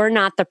you're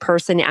not the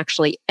person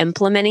actually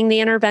implementing the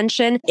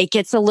intervention. It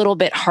gets a little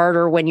bit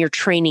harder when you're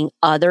training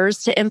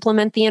others to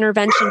implement the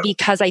intervention,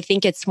 because I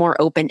think it's more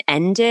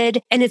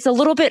open-ended, and it's a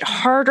little bit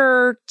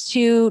harder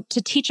to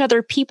teach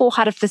other people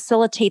how to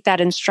facilitate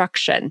that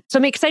instruction. So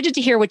I'm excited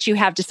to hear what you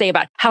have to say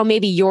about how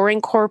maybe you're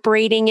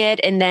incorporating it.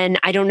 And then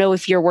I don't know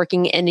if you're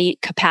working in any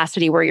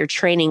capacity where you're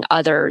training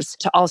others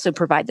to also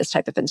provide this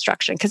type of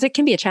instruction, because it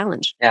can be a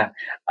challenge. Yeah.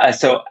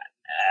 So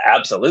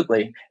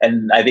absolutely.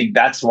 And I think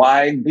that's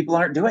why people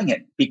aren't doing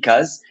it,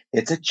 because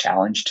it's a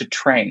challenge to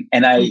train.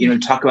 And I,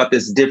 talk about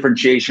this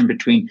differentiation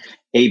between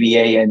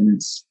ABA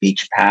and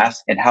speech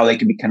path and how they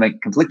can be kind of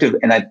conflictive.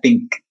 And I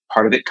think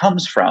part of it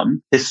comes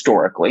from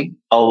historically,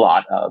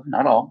 not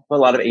all, but a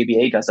lot of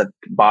ABA does a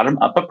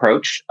bottom-up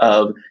approach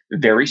of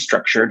very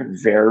structured,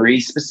 very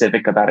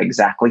specific about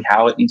exactly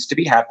how it needs to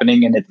be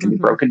happening. And it can be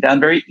broken down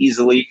very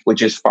easily,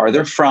 which is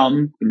farther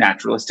from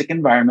naturalistic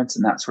environments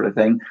and that sort of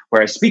thing.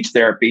 Whereas speech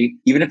therapy,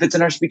 even if it's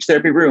in our speech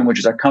therapy room, which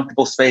is our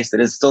comfortable space that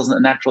is still in a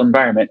natural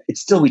environment,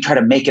 it's still, we try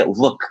to make it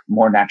look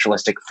more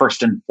naturalistic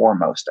first and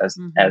foremost as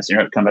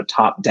kind of a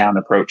top-down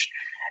approach.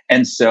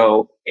 And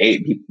so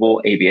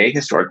ABA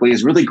historically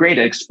is really great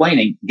at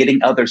explaining, getting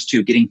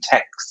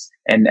texts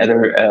and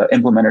other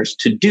implementers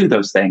to do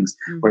those things.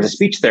 Mm-hmm. Whereas a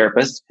speech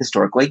therapist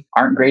historically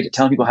aren't great at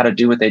telling people how to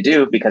do what they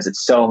do, because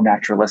it's so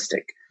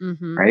naturalistic,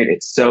 right?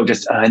 It's so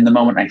just in the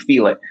moment I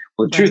feel it.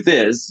 Well, the truth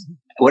is,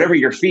 whatever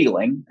you're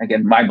feeling,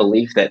 again, my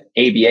belief that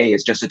ABA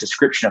is just a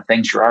description of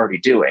things you're already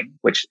doing,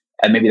 which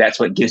maybe that's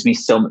what gives me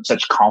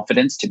such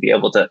confidence to be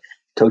able to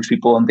coach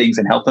people and things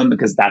and help them,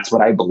 because that's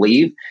what I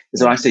believe.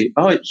 So I say,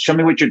 show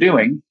me what you're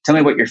doing. Tell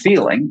me what you're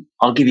feeling.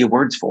 I'll give you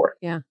words for it.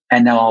 Yeah.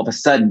 And now all of a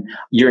sudden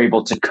you're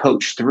able to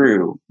coach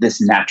through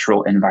this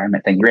natural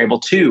environment thing. You're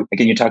able to,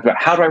 again, you talked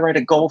about, how do I write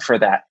a goal for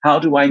that? How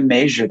do I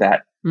measure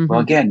that? Mm-hmm.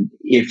 Well, again,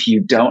 if you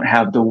don't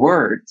have the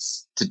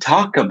words to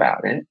talk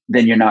about it,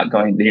 then you're not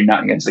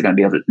necessarily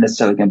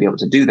going to be able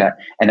to do that.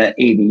 And an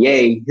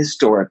ABA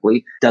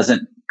historically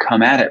doesn't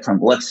come at it from,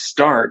 let's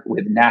start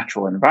with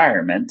natural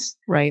environments.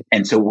 Right.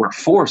 And so we're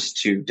forced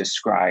to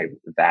describe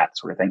that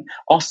sort of thing.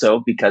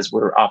 Also, because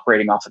we're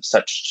operating off of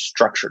such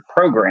structured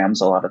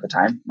programs a lot of the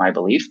time, my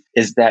belief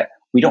is that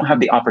we don't have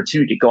the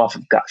opportunity to go off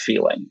of gut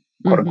feeling.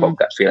 Quote unquote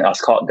gut feeling. I'll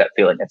call it gut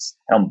feeling. I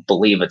don't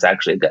believe it's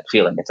actually a gut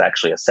feeling. It's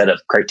actually a set of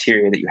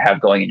criteria that you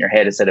have going in your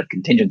head, a set of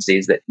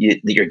contingencies that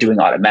you're doing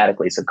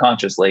automatically,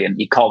 subconsciously, and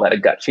you call that a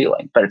gut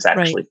feeling. But it's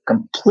actually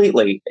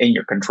completely in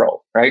your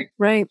control, right?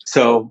 Right.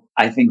 So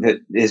I think that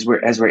as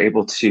we're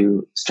able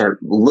to start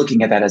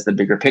looking at that as the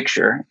bigger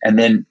picture, and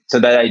then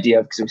so that idea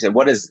of, because we said,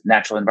 what is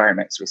natural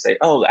environment? So we say,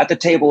 oh, at the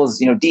table is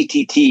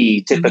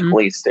DTT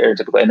typically,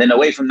 stereotypically, and then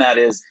away from that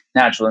is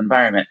natural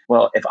environment.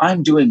 Well, if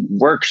I'm doing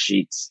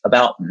worksheets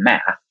about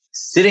math,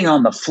 sitting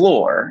on the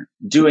floor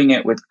doing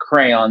it with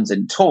crayons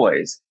and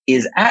toys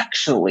is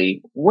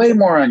actually way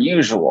more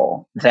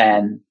unusual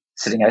than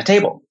sitting at a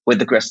table with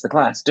the rest of the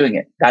class doing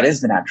it. That is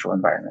the natural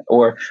environment.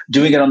 Or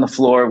doing it on the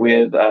floor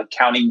with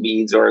counting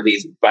beads or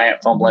these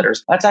giant foam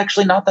letters. That's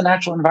actually not the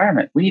natural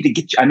environment. We need to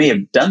get you. I may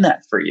have done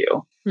that for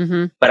you,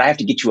 but I have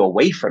to get you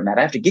away from that.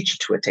 I have to get you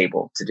to a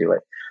table to do it.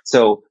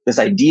 So this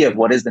idea of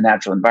what is the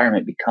natural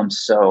environment becomes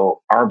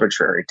so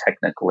arbitrary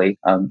technically,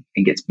 and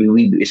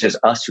it's just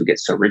us who get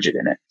so rigid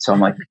in it. So I'm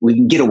like, we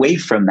can get away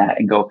from that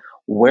and go,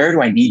 where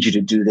do I need you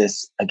to do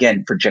this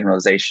again for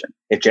generalization?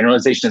 If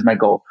generalization is my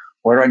goal,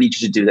 where do I need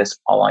you to do this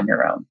all on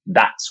your own?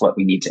 That's what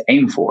we need to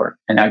aim for.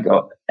 And I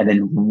go, and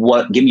then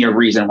give me a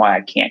reason why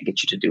I can't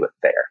get you to do it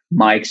there.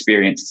 My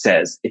experience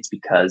says it's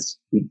because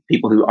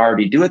people who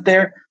already do it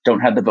there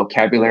don't have the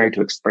vocabulary to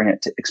explain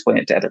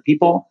it to other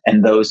people.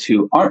 And those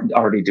who aren't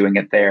already doing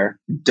it there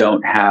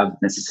don't have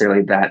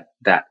necessarily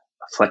that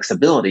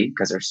flexibility,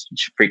 because they're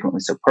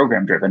frequently so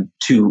program driven,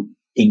 to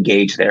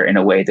engage there in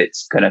a way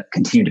that's going to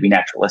continue to be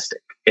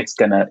naturalistic. It's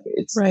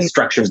the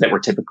structures that we're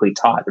typically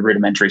taught, the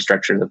rudimentary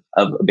structures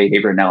of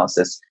behavior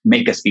analysis,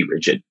 make us be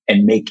rigid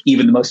and make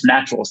even the most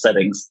natural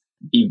settings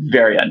be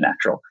very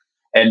unnatural.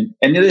 And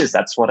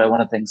that's one of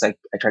the things I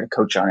try to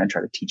coach on and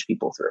try to teach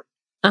people through.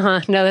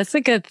 No, that's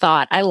a good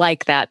thought. I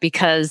like that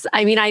because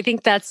I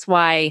think that's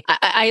why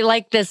I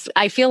like this.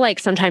 I feel like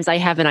sometimes I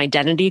have an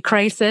identity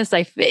crisis.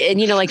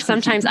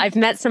 Sometimes I've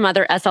met some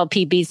other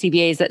SLP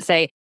BCBAs that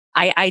say,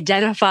 I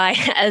identify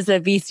as a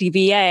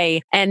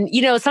BCBA. And,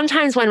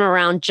 sometimes when I'm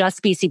around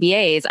just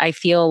BCBAs, I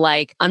feel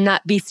like I'm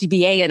not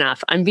BCBA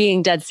enough. I'm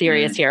being dead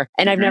serious here.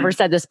 And I've never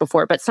said this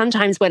before, but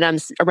sometimes when I'm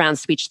around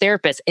speech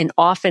therapists, and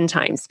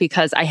oftentimes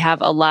because I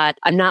have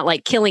I'm not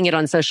like killing it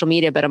on social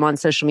media, but I'm on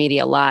social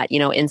media a lot,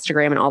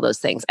 Instagram and all those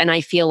things. And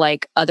I feel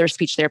like other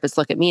speech therapists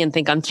look at me and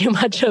think I'm too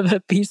much of a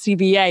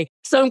BCBA.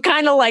 So I'm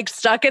kind of like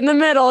stuck in the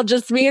middle,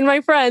 just me and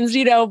my friends,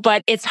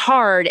 but it's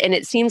hard. And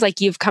it seems like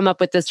you've come up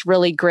with this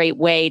really great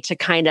way to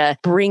kind of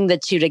bring the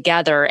two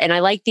together. And I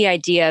like the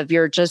idea of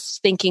you're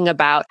just thinking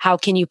about how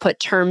can you put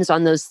terms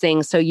on those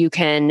things so you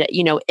can,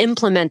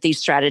 implement these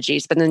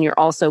strategies, but then you're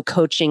also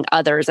coaching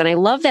others. And I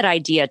love that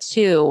idea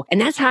too. And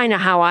that's kind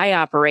of how I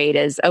operate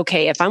is,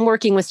 okay, if I'm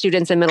working with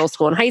students in middle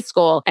school and high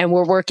school and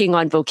we're working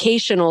on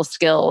vocational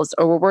skills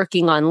or we're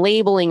working on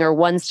labeling or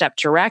one-step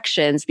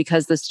directions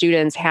because the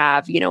students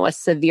have, a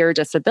severe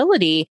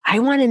disability, I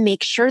want to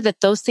make sure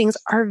that those things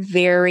are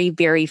very,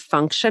 very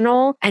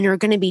functional and are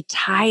going to be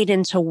tied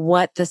into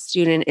what the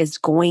student is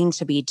going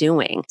to be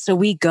doing. So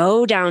we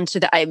go down to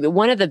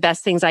one of the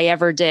best things I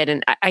ever did,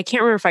 and I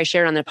can't remember if I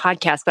shared on the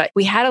podcast, but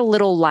we had a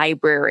little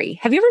library.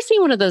 Have you ever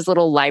seen one of those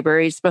little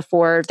libraries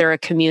before? They're a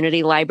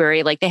community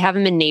library, like they have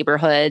them in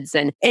neighborhoods.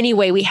 And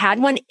anyway, we had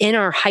one in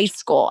our high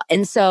school.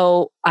 And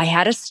so I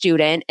had a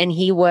student and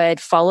he would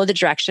follow the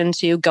direction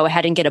to go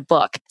ahead and get a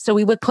book. So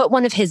we would put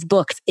one of his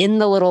books in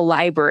the little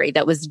library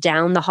that was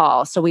down the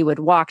hall. So we would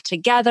walk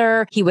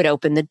together. He would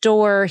open the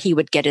door. He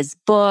would get his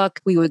book.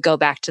 We would go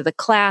back to the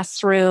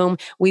classroom.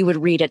 We would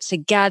read it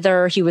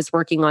together. He was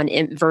working on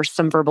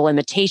some verbal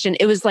imitation.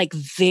 It was like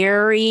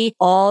very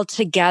all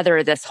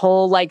together, this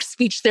whole like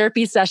speech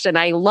therapy session.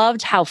 I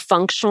loved how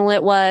functional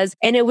it was.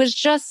 And it was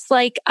just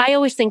like, I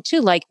always think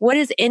too, like, what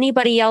is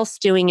anybody else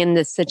doing in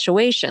this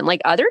situation?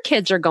 Like other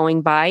kids are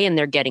going by and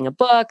they're getting a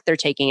book, they're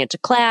taking it to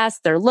class,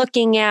 they're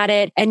looking at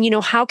it. And,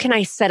 how can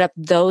I set up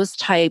those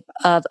type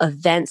of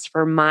events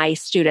for my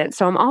students?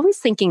 So I'm always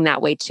thinking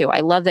that way too. I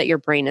love that your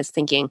brain is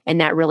thinking in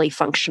that really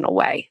functional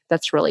way.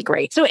 That's really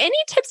great. So any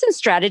tips and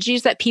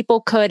strategies that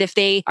people could, if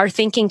they are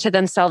thinking to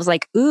themselves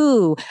like,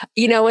 ooh,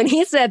 when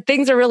he said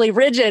things are really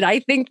rigid, I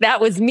think that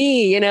was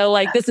me,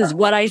 like this is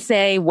what I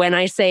say when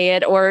I say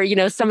it. Or,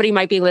 somebody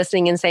might be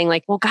listening and saying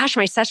like, well, gosh,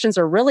 my sessions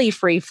are really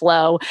free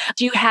flow.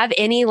 Do you have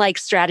any like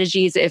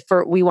strategies if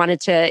we wanted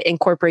to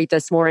incorporate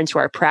this more into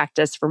our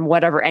practice from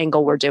whatever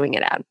angle we're doing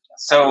it at?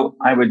 So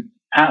I would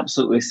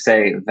absolutely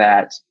say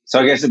that. So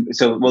I guess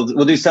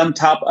we'll do some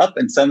top up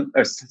and some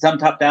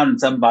top down and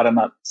some bottom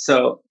up.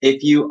 So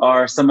if you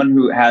are someone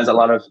who has a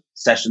lot of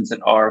sessions that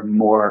are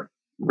more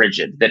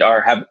rigid, that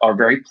are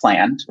very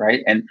planned,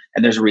 right? And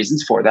there's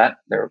reasons for that.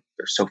 There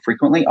so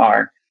frequently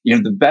are.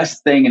 the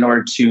best thing in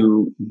order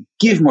to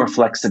give more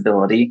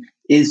flexibility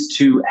is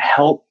to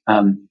help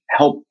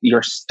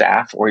your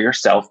staff or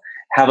yourself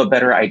have a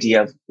better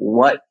idea of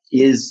what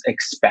is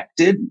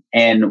expected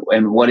and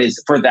what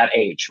is for that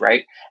age,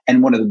 right?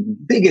 And one of the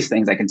biggest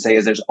things I can say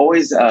is there's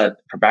always, for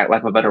lack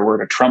of a better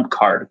word, a trump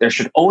card. There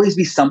should always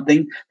be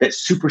something that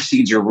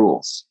supersedes your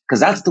rules, because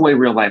that's the way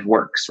real life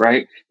works,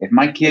 right? If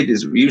my kid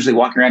is usually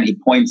walking around, he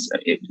points,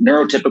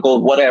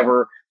 neurotypical,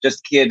 whatever,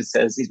 just kid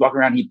says he's walking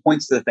around, he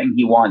points to the thing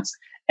he wants.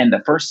 And I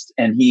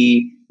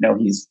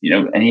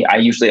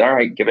usually, all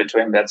right, give it to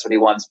him. That's what he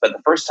wants. But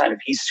the first time, if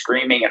he's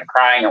screaming and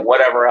crying and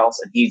whatever else,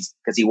 and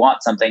because he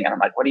wants something, and I'm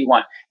like, what do you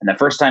want? And the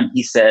first time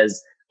he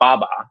says,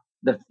 Baba,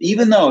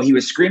 even though he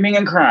was screaming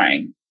and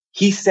crying,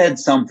 he said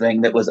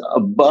something that was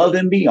above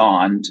and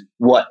beyond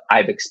what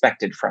I've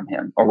expected from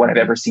him or what I've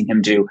ever seen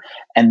him do.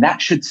 And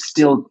that should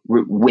still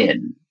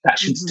win. That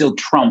should still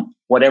trump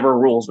whatever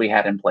rules we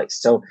had in place.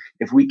 So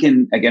if we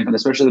can, again, from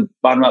especially the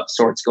bottom up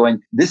sorts going,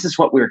 this is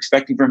what we're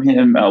expecting from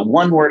him,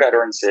 1-word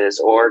utterances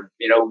or,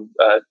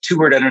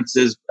 2-word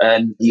utterances,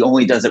 and he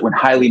only does it when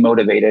highly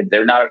motivated.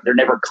 They're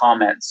never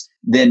comments.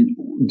 Then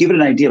give it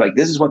an idea, like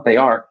this is what they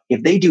are.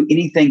 If they do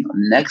anything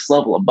next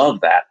level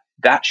above that,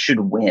 that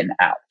should win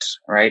out,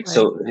 right?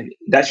 So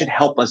that should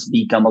help us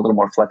become a little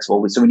more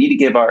flexible. So we need to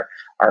give our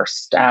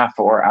staff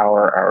or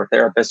our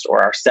therapist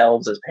or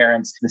ourselves as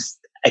parents this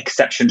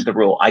exception to the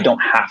rule. I don't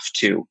have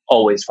to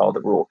always follow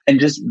the rule, and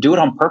just do it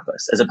on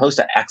purpose, as opposed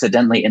to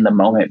accidentally in the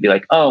moment be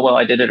like, oh, well,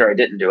 I did it or I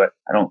didn't do it.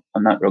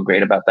 I'm not real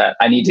great about that.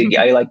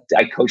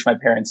 I coach my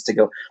parents to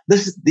go,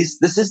 this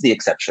is the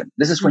exception.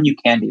 This is when you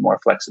can be more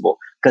flexible,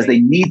 because they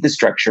need the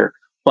structure,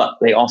 but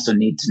they also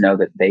need to know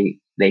that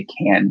they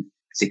can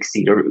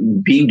succeed, or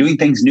doing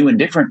things new and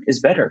different is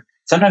better.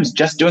 Sometimes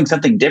just doing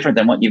something different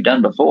than what you've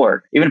done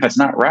before, even if it's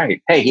not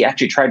right. Hey, he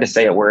actually tried to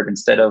say a word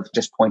instead of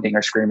just pointing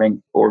or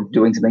screaming or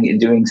doing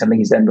something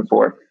he's done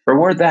before.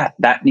 Reward that.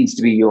 That needs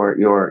to be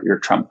your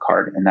trump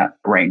card in that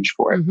range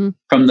for it.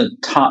 From the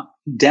top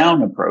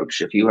down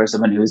approach, if you are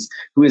someone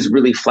who is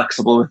really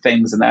flexible with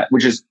things and that,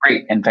 which is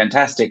great and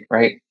fantastic,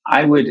 right?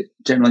 I would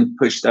generally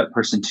push that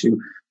person to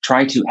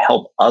try to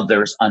help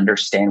others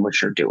understand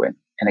what you're doing.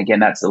 And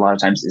again, that's a lot of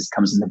times this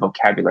comes in the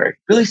vocabulary.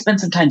 Really spend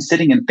some time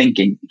sitting and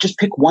thinking. Just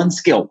pick one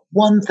skill,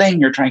 one thing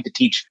you're trying to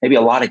teach. Maybe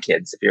a lot of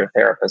kids, if you're a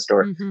therapist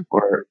or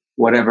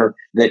whatever,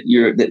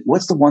 that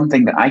what's the one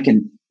thing that I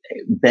can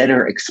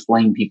better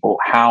explain people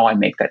how I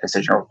make that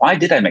decision, or why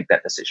did I make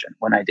that decision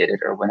when I did it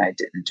or when I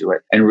didn't do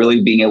it, and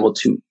really being able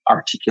to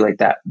articulate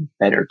that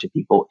better to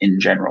people in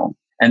general.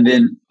 And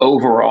then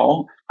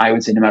overall, I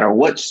would say no matter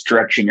what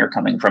direction you're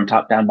coming from,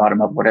 top down,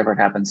 bottom up, whatever it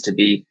happens to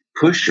be,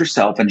 push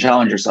yourself and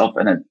challenge yourself.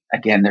 And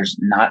again, there's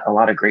not a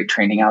lot of great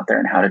training out there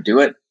on how to do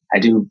it. I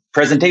do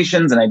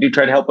presentations and I do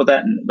try to help with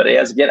that. But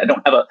as of yet, I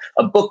don't have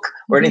a book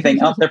or anything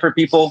out there for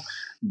people.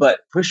 But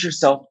push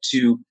yourself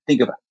to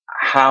think of,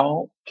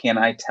 how can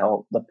I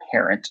tell the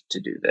parent to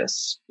do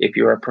this? If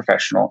you're a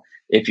professional,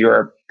 if you're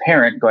a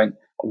parent going,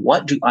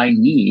 what do I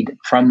need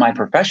from my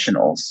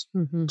professionals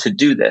to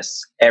do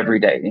this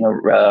every day?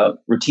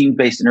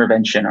 Routine-based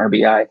intervention,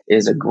 RBI,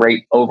 is a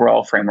great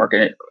overall framework,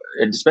 and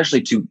especially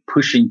to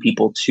pushing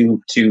people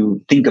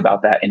to think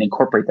about that and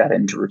incorporate that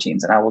into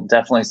routines. And I will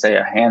definitely say,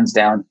 hands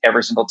down,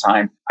 every single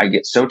time, I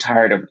get so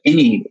tired of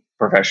any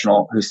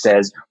professional who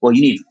says, well,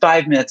 you need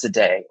 5 minutes a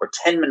day or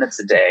 10 minutes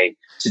a day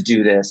to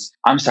do this.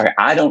 I'm sorry,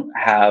 I don't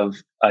have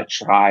a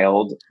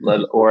child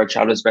or a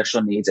child with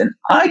special needs, and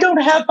I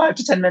don't have 5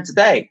 to 10 minutes a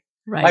day.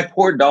 Right. My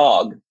poor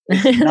dog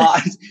is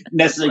not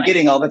necessarily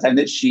getting all the time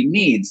that she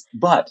needs.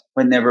 But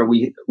whenever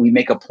we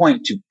make a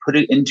point to put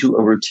it into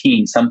a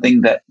routine, something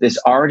that is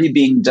already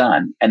being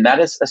done, and that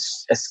is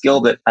a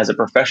skill that as a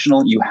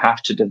professional you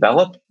have to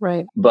develop.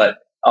 Right. But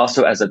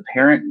also as a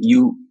parent,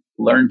 you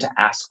learn to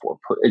ask for,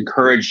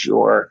 encourage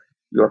your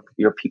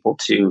people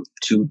to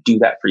do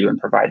that for you and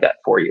provide that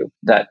for you.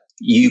 That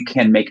you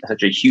can make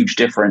such a huge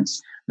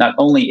difference, not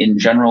only in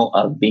general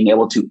of being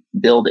able to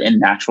build in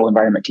natural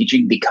environment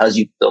teaching because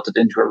you've built it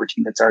into a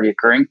routine that's already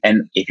occurring.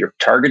 And if you're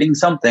targeting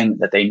something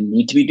that they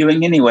need to be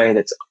doing anyway,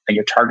 and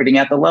you're targeting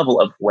at the level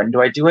of, when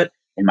do I do it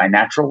in my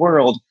natural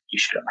world? You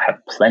should have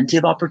plenty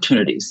of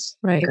opportunities.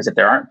 Right. Because if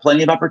there aren't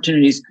plenty of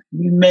opportunities,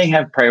 you may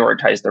have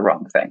prioritized the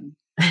wrong thing.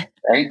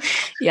 Right?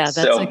 Yeah,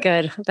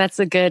 that's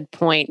a good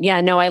point.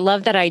 Yeah, no, I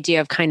love that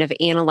idea of kind of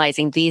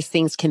analyzing these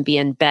things can be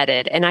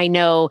embedded. And I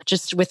know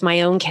just with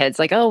my own kids,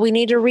 like, oh, we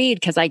need to read,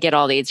 because I get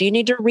all these. You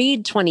need to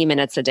read 20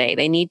 minutes a day.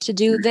 They need to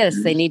do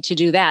this. They need to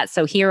do that.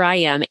 So here I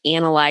am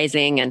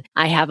analyzing, and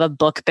I have a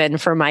book bin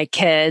for my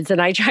kids,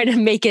 and I try to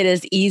make it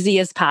as easy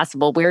as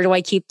possible. Where do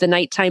I keep the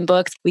nighttime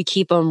books? We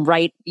keep them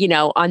right,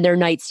 on their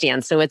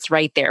nightstand. So it's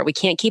right there. We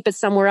can't keep it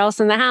somewhere else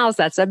in the house.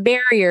 That's a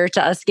barrier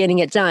to us getting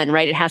it done,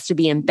 right? It has to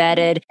be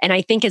embedded. And I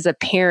I think as a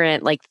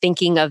parent, like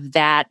thinking of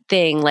that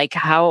thing, like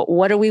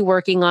what are we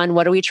working on?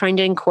 What are we trying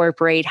to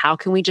incorporate? How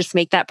can we just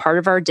make that part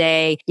of our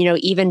day?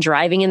 Even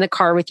driving in the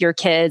car with your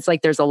kids,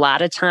 like there's a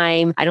lot of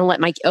time. I don't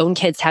let my own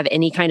kids have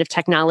any kind of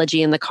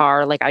technology in the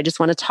car. Like I just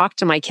want to talk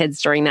to my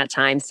kids during that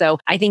time. So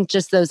I think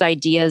just those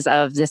ideas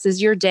of this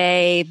is your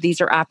day.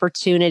 These are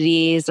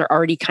opportunities are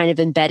already kind of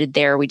embedded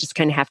there. We just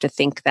kind of have to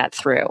think that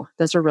through.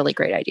 Those are really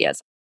great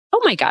ideas. Oh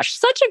my gosh,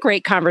 such a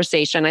great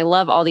conversation. I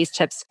love all these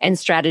tips and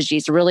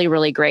strategies. Really,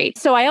 really great.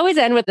 So I always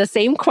end with the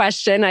same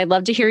question. I'd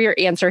love to hear your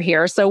answer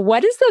here. So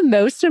what is the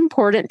most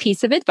important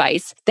piece of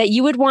advice that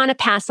you would want to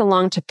pass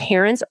along to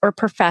parents or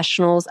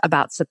professionals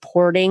about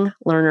supporting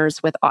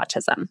learners with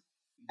autism?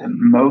 The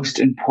most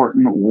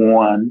important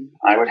one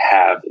I would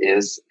have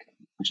is,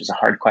 which is a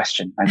hard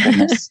question, my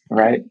goodness,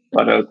 right?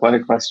 What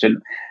a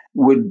question,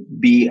 would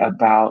be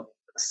about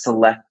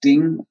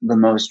selecting the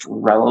most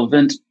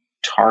relevant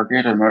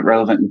target or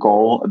relevant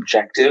goal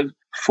objective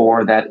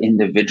for that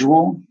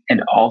individual.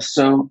 And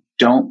also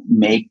don't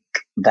make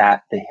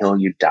that the hill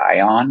you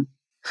die on.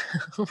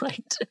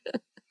 Right.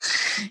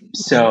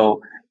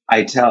 So I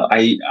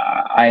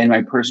in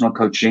my personal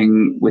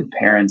coaching with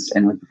parents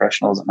and with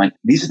professionals, I'm like,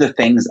 these are the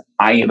things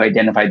I have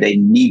identified they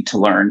need to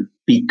learn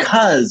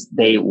because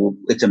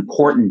it's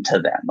important to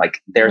them.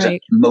 Like there's a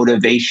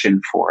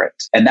motivation for it.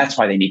 And that's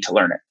why they need to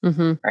learn it.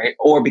 Right.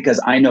 Or because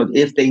I know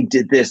if they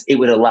did this, it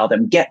would allow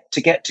them get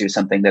to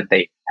something that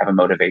they have a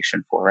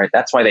motivation for. Right.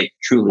 That's why they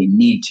truly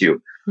need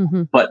to.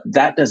 But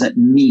that doesn't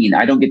mean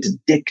I don't get to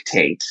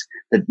dictate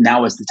that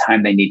now is the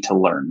time they need to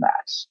learn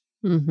that.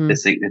 In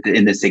this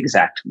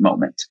exact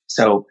moment.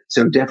 So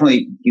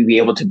definitely you be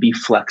able to be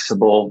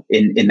flexible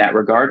in that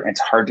regard. It's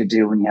hard to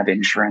do when you have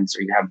insurance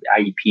or you have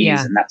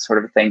IEPs and that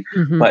sort of thing,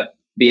 but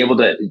be able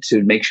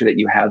to make sure that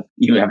you have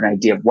an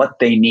idea of what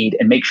they need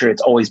and make sure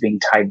it's always being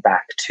tied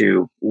back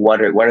to what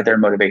are their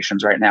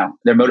motivations right now.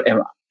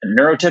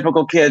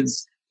 Neurotypical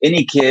kids,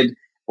 any kid,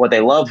 what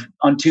they love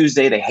on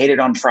Tuesday, they hate it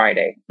on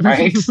Friday,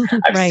 right?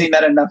 I've seen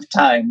that enough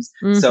times.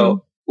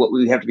 So what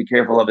we have to be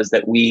careful of is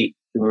that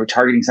we're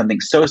targeting something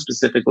so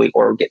specifically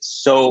or get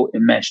so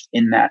enmeshed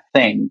in that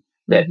thing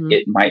that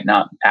it might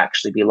not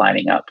actually be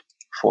lining up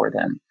for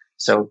them.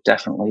 So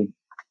definitely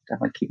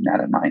keeping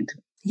that in mind.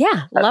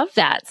 Yeah, love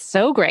that.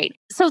 So great.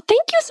 So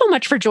thank you so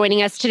much for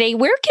joining us today.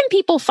 Where can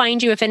people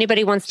find you if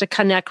anybody wants to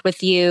connect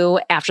with you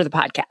after the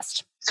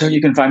podcast? So you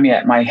can find me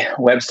at my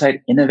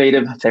website,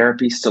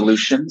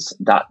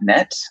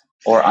 innovativetherapysolutions.net.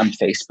 Or on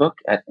Facebook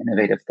at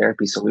Innovative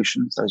Therapy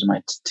Solutions. Those are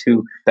my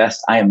two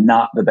best. I am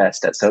not the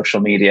best at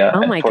social media.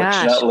 Oh my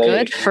gosh,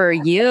 good for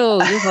you. You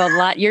have a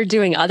lot. You're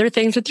doing other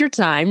things with your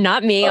time,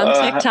 not me on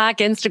TikTok,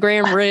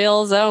 Instagram,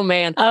 Reels. Oh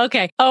man.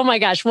 Okay. Oh my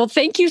gosh. Well,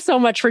 thank you so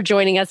much for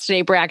joining us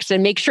today,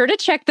 Braxton. Make sure to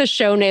check the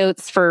show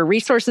notes for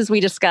resources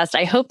we discussed.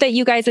 I hope that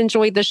you guys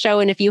enjoyed the show.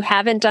 And if you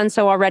haven't done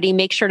so already,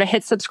 make sure to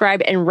hit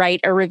subscribe and write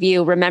a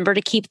review. Remember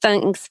to keep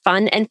things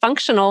fun and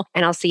functional.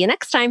 And I'll see you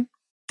next time.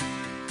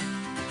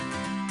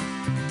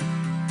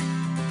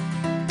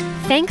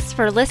 Thanks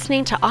for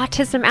listening to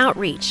Autism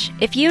Outreach.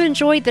 If you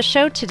enjoyed the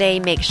show today,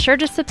 make sure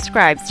to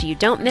subscribe so you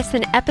don't miss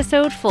an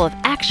episode full of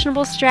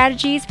actionable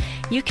strategies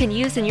you can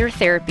use in your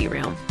therapy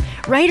room.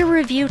 Write a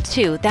review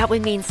too. That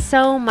would mean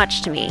so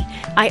much to me.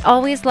 I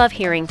always love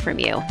hearing from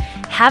you.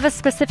 Have a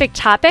specific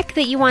topic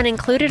that you want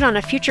included on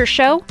a future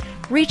show?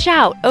 Reach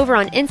out over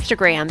on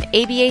Instagram,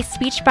 ABA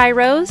Speech by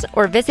Rose,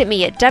 or visit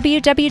me at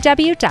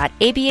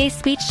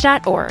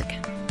www.abaspeech.org.